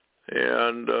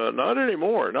 And not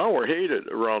anymore. Now we're hated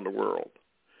around the world.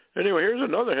 Anyway, here's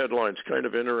another headline. It's kind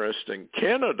of interesting.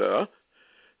 Canada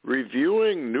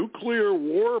reviewing nuclear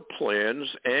war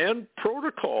plans and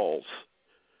protocols.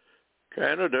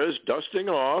 Canada is dusting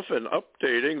off and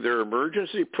updating their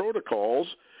emergency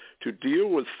protocols to deal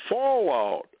with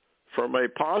fallout from a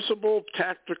possible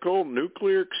tactical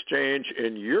nuclear exchange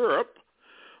in Europe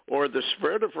or the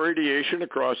spread of radiation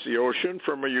across the ocean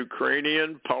from a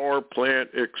Ukrainian power plant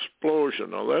explosion.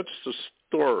 Now, that's the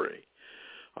story.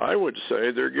 I would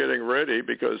say they're getting ready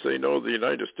because they know the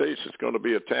United States is going to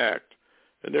be attacked,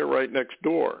 and they're right next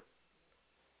door.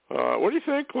 What do you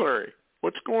think, Larry?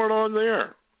 What's going on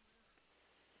there?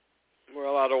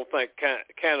 Well, I don't think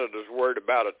Canada's worried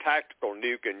about a tactical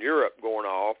nuke in Europe going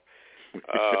off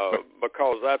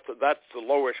because that's the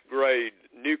lowest grade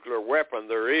nuclear weapon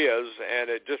there is, and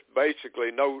it just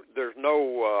basically there's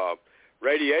no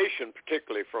radiation,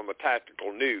 particularly from a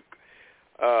tactical nuke.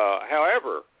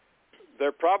 However,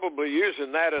 they're probably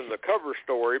using that in the cover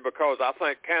story because I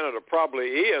think Canada probably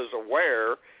is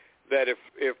aware that if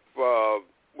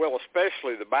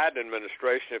especially the Biden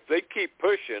administration, if they keep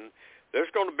pushing, there's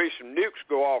going to be some nukes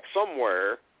go off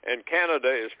somewhere, and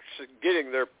Canada is getting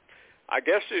their, I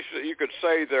guess you could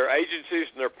say, their agencies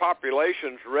and their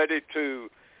populations ready to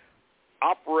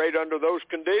operate under those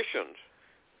conditions.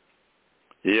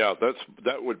 Yeah,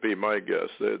 that would be my guess.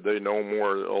 They know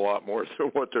a lot more than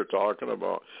what they're talking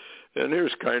about. And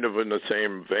here's kind of in the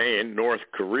same vein, North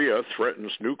Korea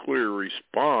threatens nuclear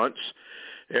response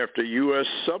after U.S.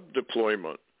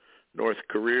 sub-deployment. North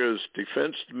Korea's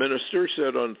defense minister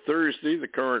said on Thursday the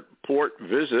current port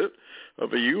visit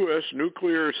of a U.S.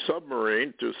 nuclear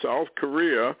submarine to South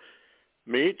Korea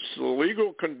meets the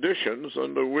legal conditions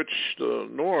under which the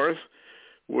North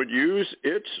would use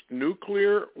its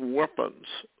nuclear weapons.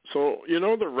 So,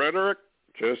 the rhetoric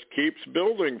just keeps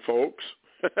building, folks.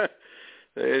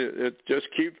 It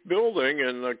just keeps building,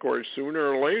 and, of course,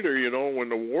 sooner or later, when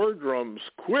the war drums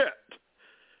quit,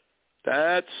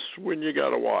 that's when you got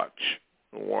to watch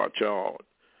out.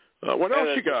 What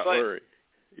else you got, Larry?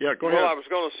 Yeah, go ahead. Well, I was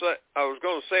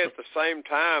going to say at the same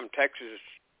time, Texas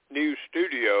News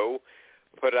Studio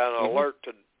put out an alert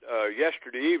to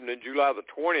yesterday evening, July the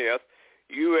 20th,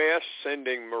 U.S.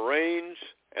 sending Marines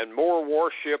and more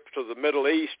warships to the Middle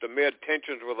East amid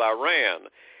tensions with Iran.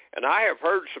 And I have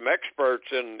heard some experts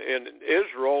in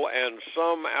Israel and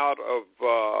some out of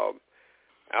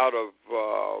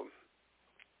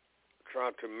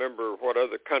trying to remember what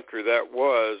other country that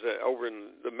was over in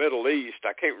the Middle East.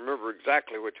 I can't remember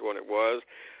exactly which one it was,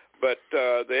 but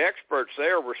the experts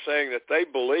there were saying that they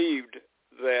believed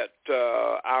that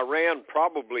Iran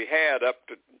probably had up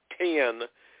to 10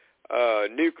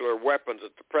 nuclear weapons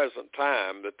at the present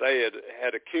time that they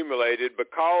had accumulated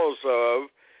because of,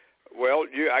 well,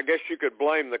 I guess you could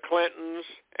blame the Clintons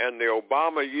and the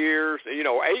Obama years. 8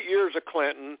 years of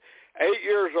Clinton, 8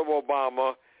 years of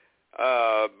Obama,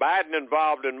 Biden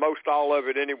involved in most all of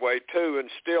it anyway, too, and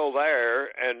still there.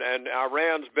 And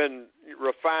Iran's been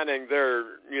refining their,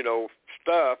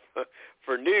 stuff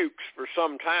for nukes for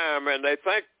some time, and they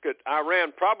think that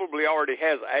Iran probably already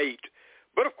has 8.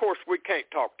 But, of course, we can't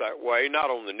talk that way, not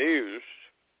on the news.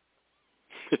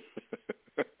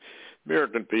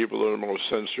 American people are the most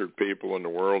censored people in the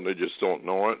world. They just don't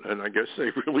know it, and I guess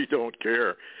they really don't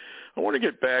care. I want to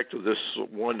get back to this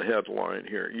one headline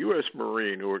here. U.S.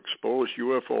 Marine who exposed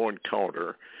UFO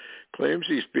encounter claims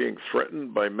he's being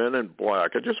threatened by men in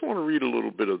black. I just want to read a little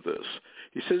bit of this.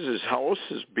 He says his house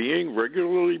is being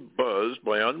regularly buzzed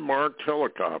by unmarked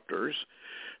helicopters,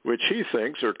 which he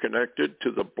thinks are connected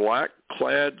to the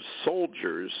black-clad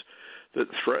soldiers that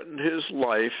threatened his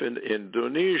life in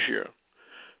Indonesia.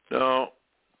 Now,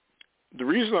 the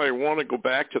reason I want to go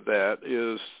back to that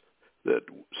is that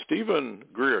Stephen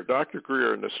Greer, Dr.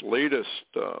 Greer, in this latest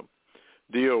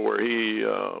deal where he,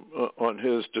 on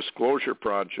his disclosure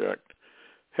project,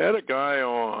 had a guy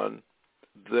on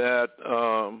that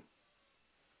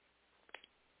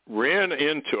ran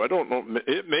into, I don't know,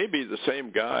 it may be the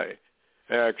same guy,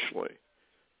 actually,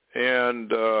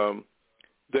 and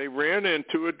they ran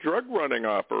into a drug running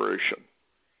operation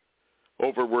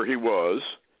over where he was,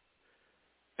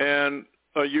 and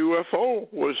a UFO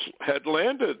had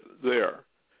landed there.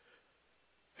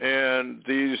 And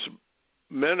these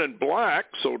men in black,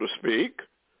 so to speak,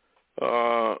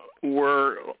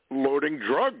 were loading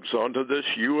drugs onto this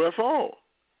UFO.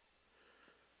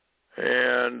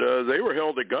 And they were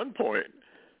held at gunpoint.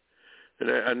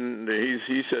 And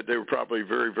he said they were probably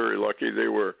very, very lucky they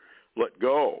were let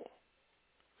go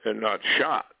and not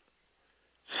shot.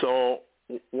 So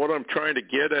what I'm trying to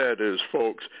get at is,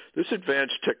 folks, this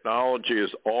advanced technology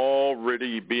is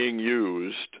already being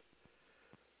used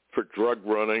for drug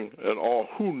running and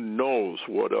who knows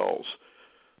what else.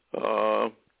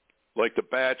 Like the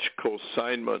batch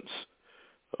consignments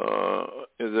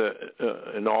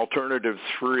in Alternative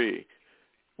 3,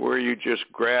 where you just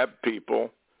grab people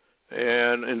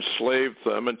and enslave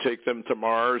them and take them to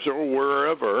Mars or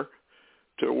wherever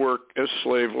to work as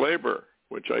slave labor,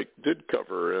 which I did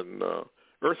cover in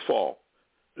Earthfall.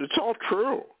 It's all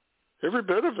true, every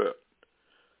bit of it.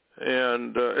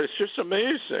 And it's just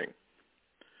amazing.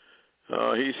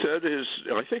 He said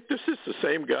I think this is the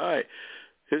same guy,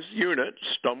 his unit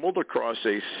stumbled across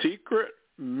a secret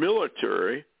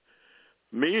military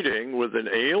meeting with an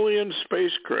alien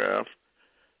spacecraft,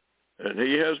 and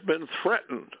he has been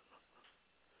threatened.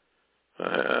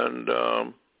 And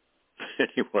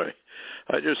anyway,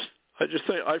 I just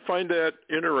think I find that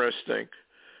interesting,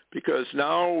 because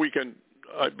now we can,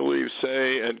 I believe,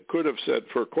 say, and could have said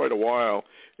for quite a while,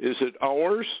 is it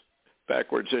ours,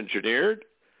 backwards engineered?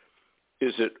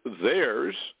 Is it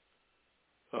theirs,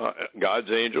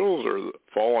 God's angels or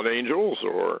fallen angels,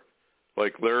 or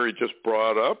like Larry just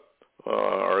brought up,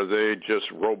 are they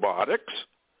just robotics?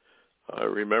 I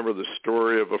remember the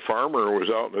story of a farmer who was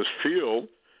out in his field,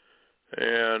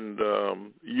 and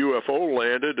UFO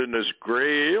landed, and this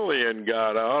gray alien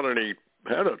got out, and he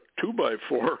had a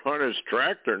 2x4 on his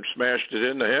tractor and smashed it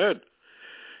in the head.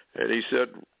 And he said,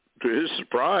 to his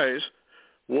surprise,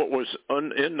 what was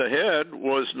in the head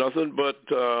was nothing but,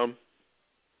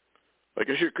 I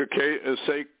guess you could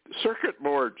say, circuit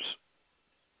boards.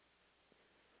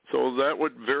 So that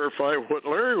would verify what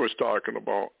Larry was talking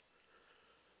about.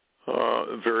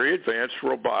 Very advanced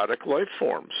robotic life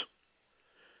forms.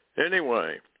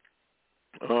 Anyway,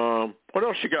 what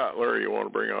else you got, Larry, you want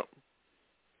to bring up?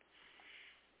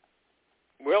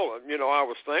 Well, I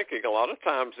was thinking a lot of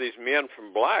times these men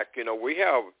from black, we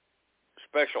have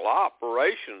special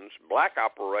operations, black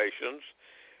operations,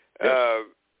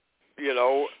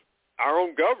 Yes. Our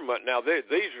own government. Now, these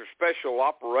are special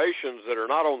operations that are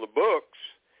not on the books.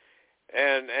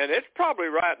 And it's probably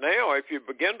right now, if you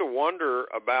begin to wonder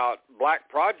about black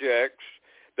projects,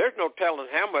 there's no telling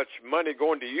how much money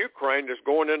going to Ukraine is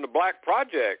going into black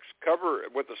projects, cover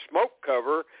with the smoke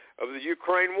cover of the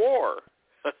Ukraine war.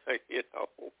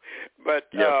 But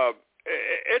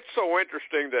it's so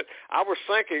interesting that I was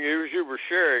thinking as you were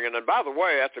sharing, and by the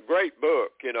way, that's a great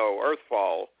book,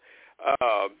 Earthfall.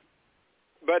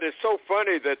 But it's so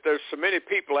funny that there's so many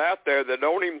people out there that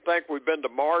don't even think we've been to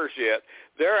Mars yet.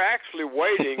 They're actually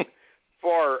waiting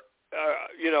for,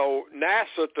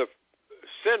 NASA to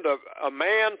send a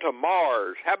man to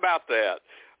Mars. How about that?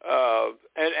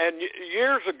 And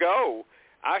years ago,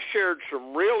 I shared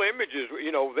some real images.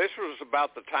 This was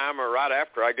about the time or right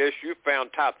after, I guess, you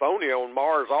found Tithonia on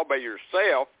Mars all by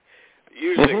yourself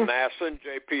using NASA and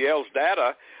JPL's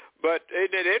data. But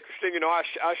isn't it interesting,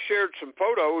 I shared some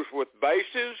photos with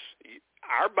bases,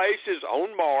 our bases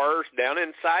on Mars down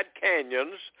inside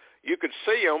canyons. You could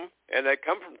see them, and they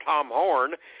come from Tom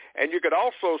Horn. And you could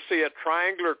also see a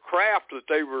triangular craft that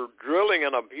they were drilling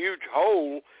in a huge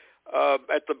hole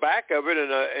at the back of it,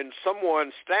 and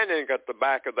someone standing at the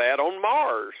back of that on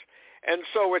Mars. And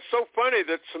so it's so funny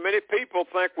that so many people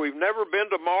think we've never been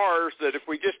to Mars, that if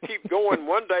we just keep going,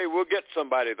 one day we'll get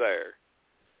somebody there.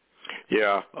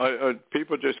 Yeah,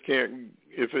 people just can't.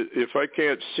 If I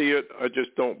can't see it, I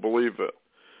just don't believe it,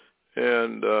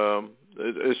 and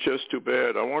it's just too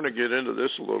bad. I want to get into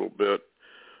this a little bit.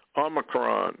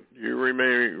 Omicron. You may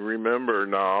remember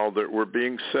now that we're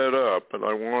being set up, and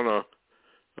I want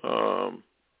to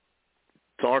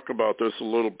talk about this a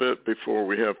little bit before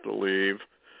we have to leave.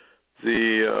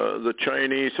 The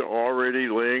Chinese are already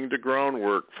laying the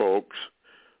groundwork, folks,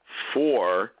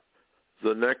 for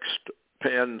the next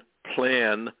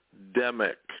pandemic.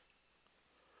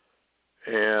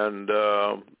 And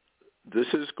this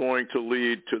is going to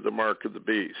lead to the mark of the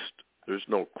beast. There's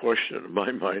no question in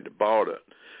my mind about it.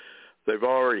 They've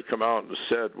already come out and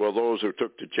said, well, those who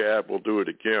took the jab will do it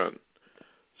again.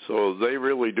 So they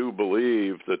really do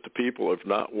believe that the people have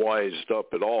not wised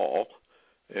up at all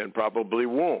and probably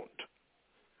won't.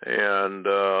 And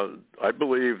I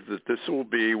believe that this will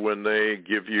be when they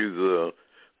give you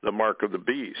the mark of the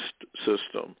beast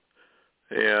system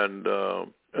and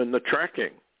the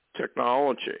tracking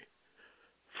technology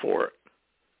for it.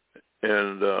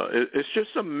 And it's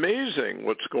just amazing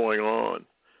what's going on.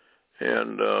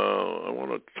 And I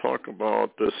want to talk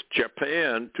about this.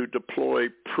 Japan to deploy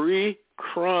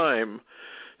pre-crime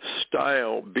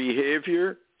style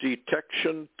behavior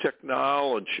detection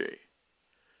technology.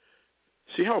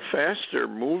 See how fast they're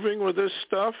moving with this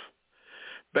stuff?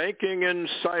 Banking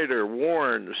Insider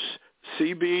warns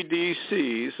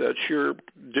CBDCs, that's your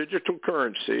digital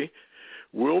currency,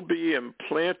 will be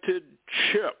implanted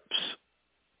chips.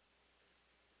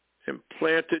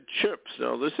 Implanted chips.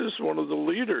 Now, this is one of the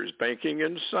leaders, Banking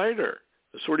Insider.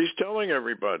 That's what he's telling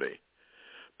everybody.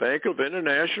 Bank of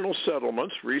International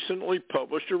Settlements recently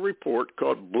published a report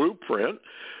called Blueprint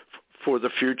for the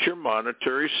Future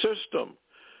Monetary System,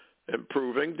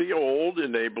 improving the old,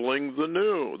 enabling the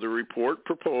new. The report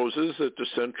proposes that the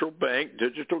central bank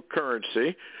digital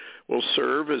currency will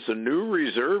serve as a new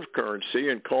reserve currency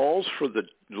and calls for the,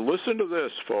 listen to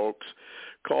this, folks,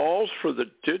 calls for the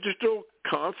digital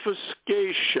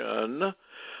confiscation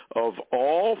of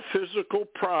all physical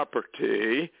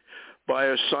property by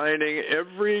assigning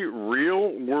every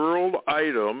real-world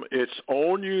item its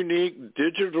own unique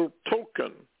digital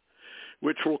token,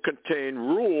 which will contain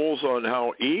rules on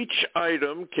how each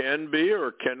item can be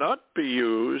or cannot be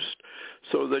used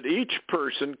so that each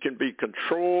person can be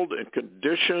controlled and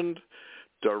conditioned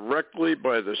directly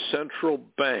by the central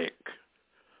bank.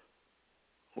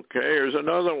 Okay, here's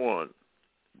another one.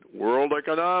 World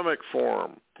Economic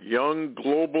Forum. Young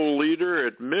global leader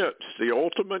admits the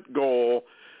ultimate goal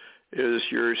is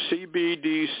your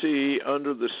CBDC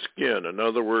under the skin. In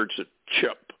other words, a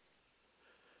chip.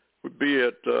 Be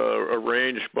it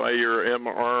arranged by your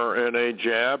mRNA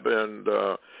jab and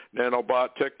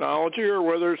nanobot technology, or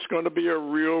whether it's going to be a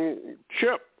real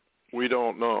chip. We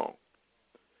don't know.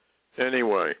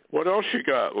 Anyway, what else you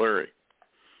got, Larry?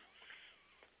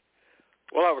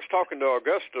 Well, I was talking to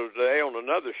Augusto today on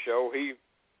another show. He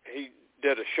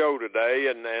did a show today,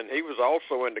 and he was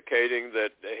also indicating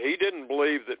that he didn't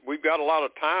believe that we've got a lot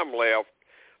of time left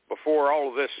before all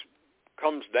of this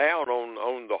comes down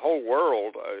on the whole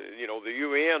world. The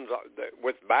UN,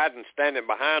 with Biden standing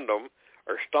behind them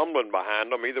or stumbling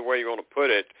behind them, either way you want to put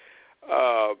it,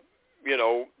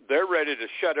 they're ready to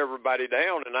shut everybody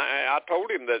down. And I told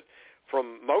him that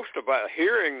from most of a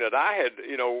hearing that I had,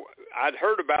 I'd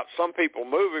heard about some people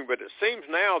moving, but it seems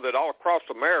now that all across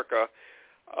America,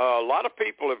 a lot of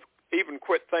people have even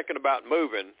quit thinking about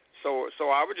moving. So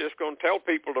I was just going to tell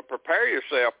people to prepare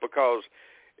yourself, because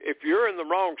if you're in the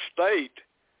wrong state,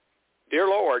 Dear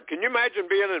Lord, can you imagine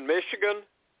being in Michigan?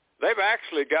 They've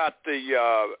actually got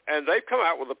and they've come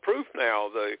out with the proof now.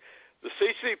 The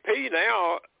CCP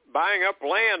now buying up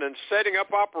land and setting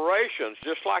up operations,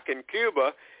 just like in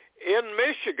Cuba, in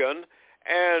Michigan,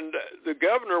 and the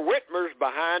Governor Whitmer's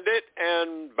behind it,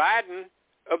 and Biden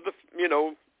of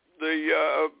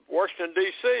the Washington,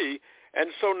 D.C., and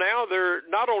so now they're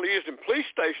not only using police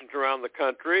stations around the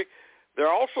country,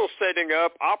 they're also setting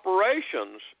up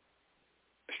operations.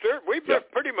 Stuart, we've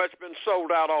pretty much been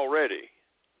sold out already.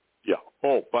 Yeah.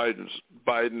 Oh, Biden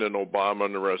and Obama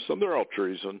and the rest of them, they're all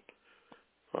treason.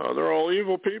 They're all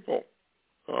evil people.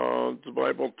 The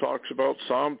Bible talks about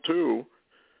Psalm 2,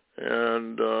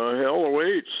 and hell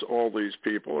awaits all these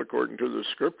people according to the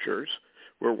Scriptures.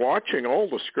 We're watching all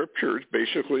the Scriptures,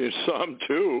 basically in Psalm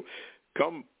 2,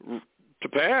 come to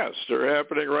pass. They're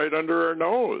happening right under our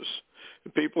nose.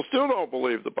 And people still don't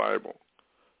believe the Bible.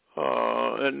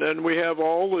 And then we have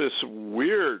all this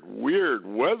weird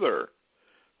weather.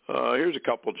 Here's a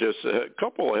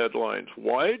couple of headlines.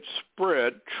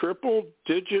 Widespread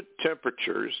triple-digit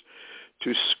temperatures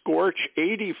to scorch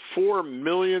 84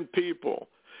 million people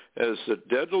as the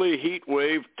deadly heat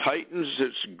wave tightens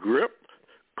its grip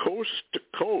coast to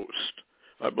coast.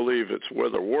 I believe it's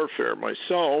weather warfare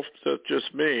myself. That's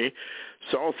just me.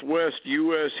 Southwest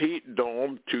U.S. heat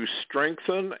dome to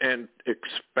strengthen and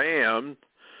expand.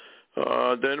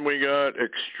 Then we got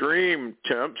extreme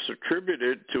temps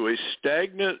attributed to a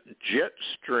stagnant jet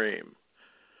stream.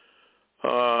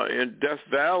 In Death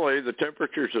Valley, the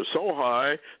temperatures are so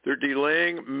high, they're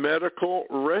delaying medical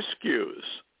rescues.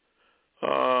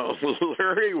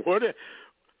 Larry, what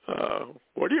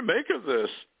do you make of this?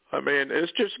 I mean,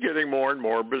 it's just getting more and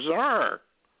more bizarre.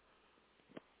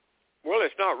 Well,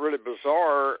 it's not really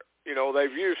bizarre.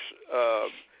 They've used,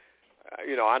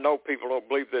 I know people don't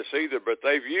believe this either, but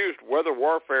they've used weather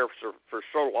warfare for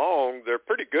so long, they're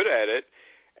pretty good at it.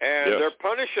 And they're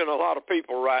punishing a lot of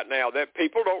people right now. That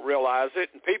people don't realize it,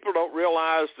 and people don't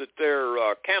realize that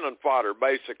they're cannon fodder,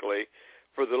 basically,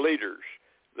 for the leaders,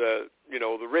 the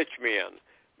rich men.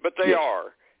 But they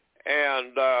are.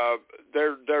 And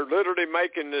they're literally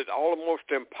making it almost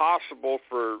impossible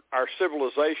for our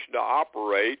civilization to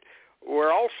operate.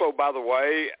 We're also, by the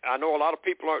way, I know a lot of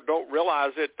people don't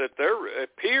realize it, that there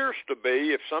appears to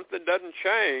be, if something doesn't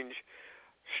change,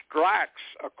 strikes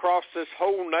across this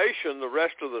whole nation the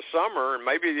rest of the summer, and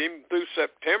maybe even through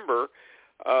September.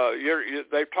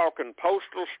 They're talking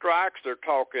postal strikes. They're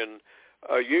talking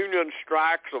union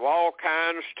strikes of all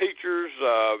kinds, teachers,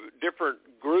 different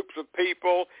groups of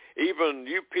people, even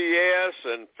UPS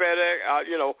and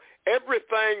FedEx,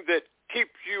 everything that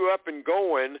keeps you up and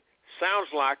going sounds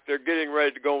like they're getting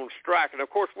ready to go on strike. And of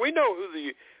course, we know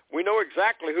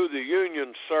exactly who the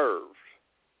union serves.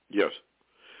 Yes.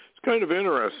 It's kind of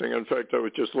interesting. In fact, I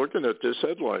was just looking at this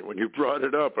headline when you brought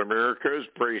it up. America is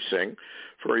bracing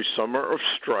for a summer of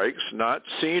strikes not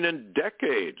seen in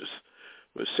decades,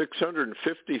 with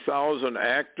 650,000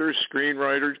 actors,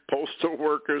 screenwriters, postal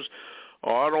workers,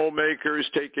 automakers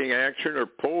taking action or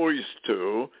poised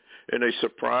to in a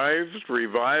surprised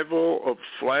revival of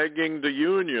flagging the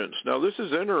unions. Now, this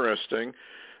is interesting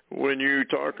when you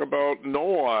talk about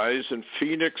No Eyes and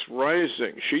Phoenix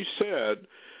Rising. She said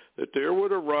that there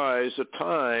would arise a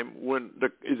time when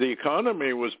the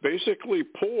economy was basically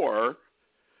poor,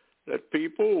 that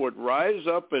people would rise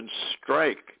up and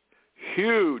strike.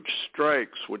 Huge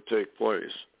strikes would take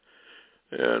place.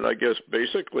 And I guess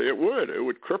basically it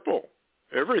would cripple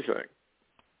everything.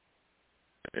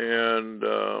 And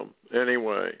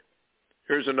anyway,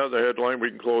 here's another headline.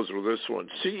 We can close with this one.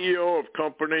 CEO of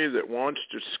company that wants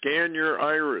to scan your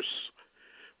iris.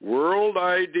 World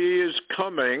ID is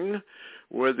coming,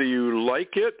 whether you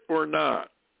like it or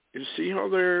not. You see how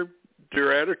their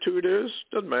attitude is?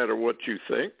 Doesn't matter what you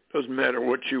think. Doesn't matter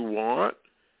what you want.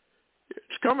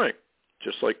 It's coming.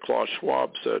 Just like Klaus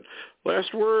Schwab said.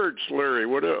 Last words, Larry.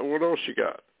 What else you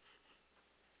got?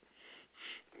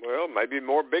 Well, maybe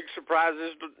more big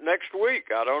surprises next week.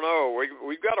 I don't know.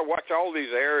 We've got to watch all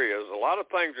these areas. A lot of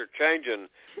things are changing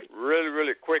really,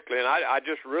 really quickly, and I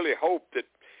just really hope that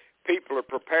people are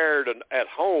prepared at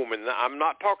home. And I'm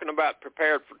not talking about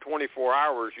prepared for 24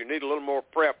 hours. You need a little more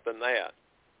prep than that.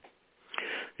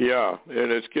 Yeah,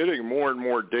 and it's getting more and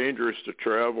more dangerous to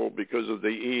travel because of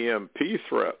the EMP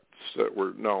threats that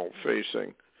we're now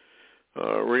facing.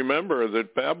 Remember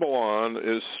that Babylon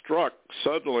is struck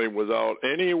suddenly without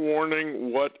any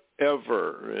warning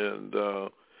whatever, and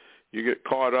you get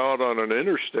caught out on an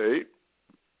interstate.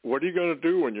 What are you going to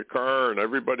do when your car and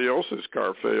everybody else's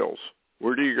car fails?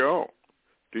 Where do you go?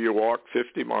 Do you walk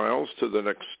 50 miles to the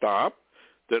next stop?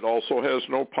 that also has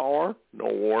no power, no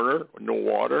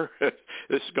water.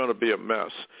 This is going to be a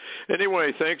mess.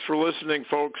 Anyway, thanks for listening,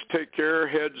 folks. Take care.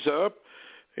 Heads up.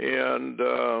 And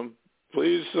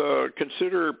please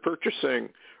consider purchasing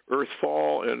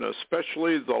Earthfall, and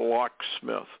especially the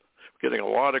Locksmith. Getting a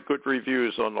lot of good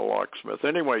reviews on the Locksmith.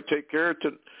 Anyway, take care,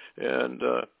 and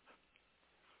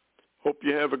hope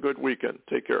you have a good weekend.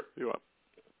 Take care. You are.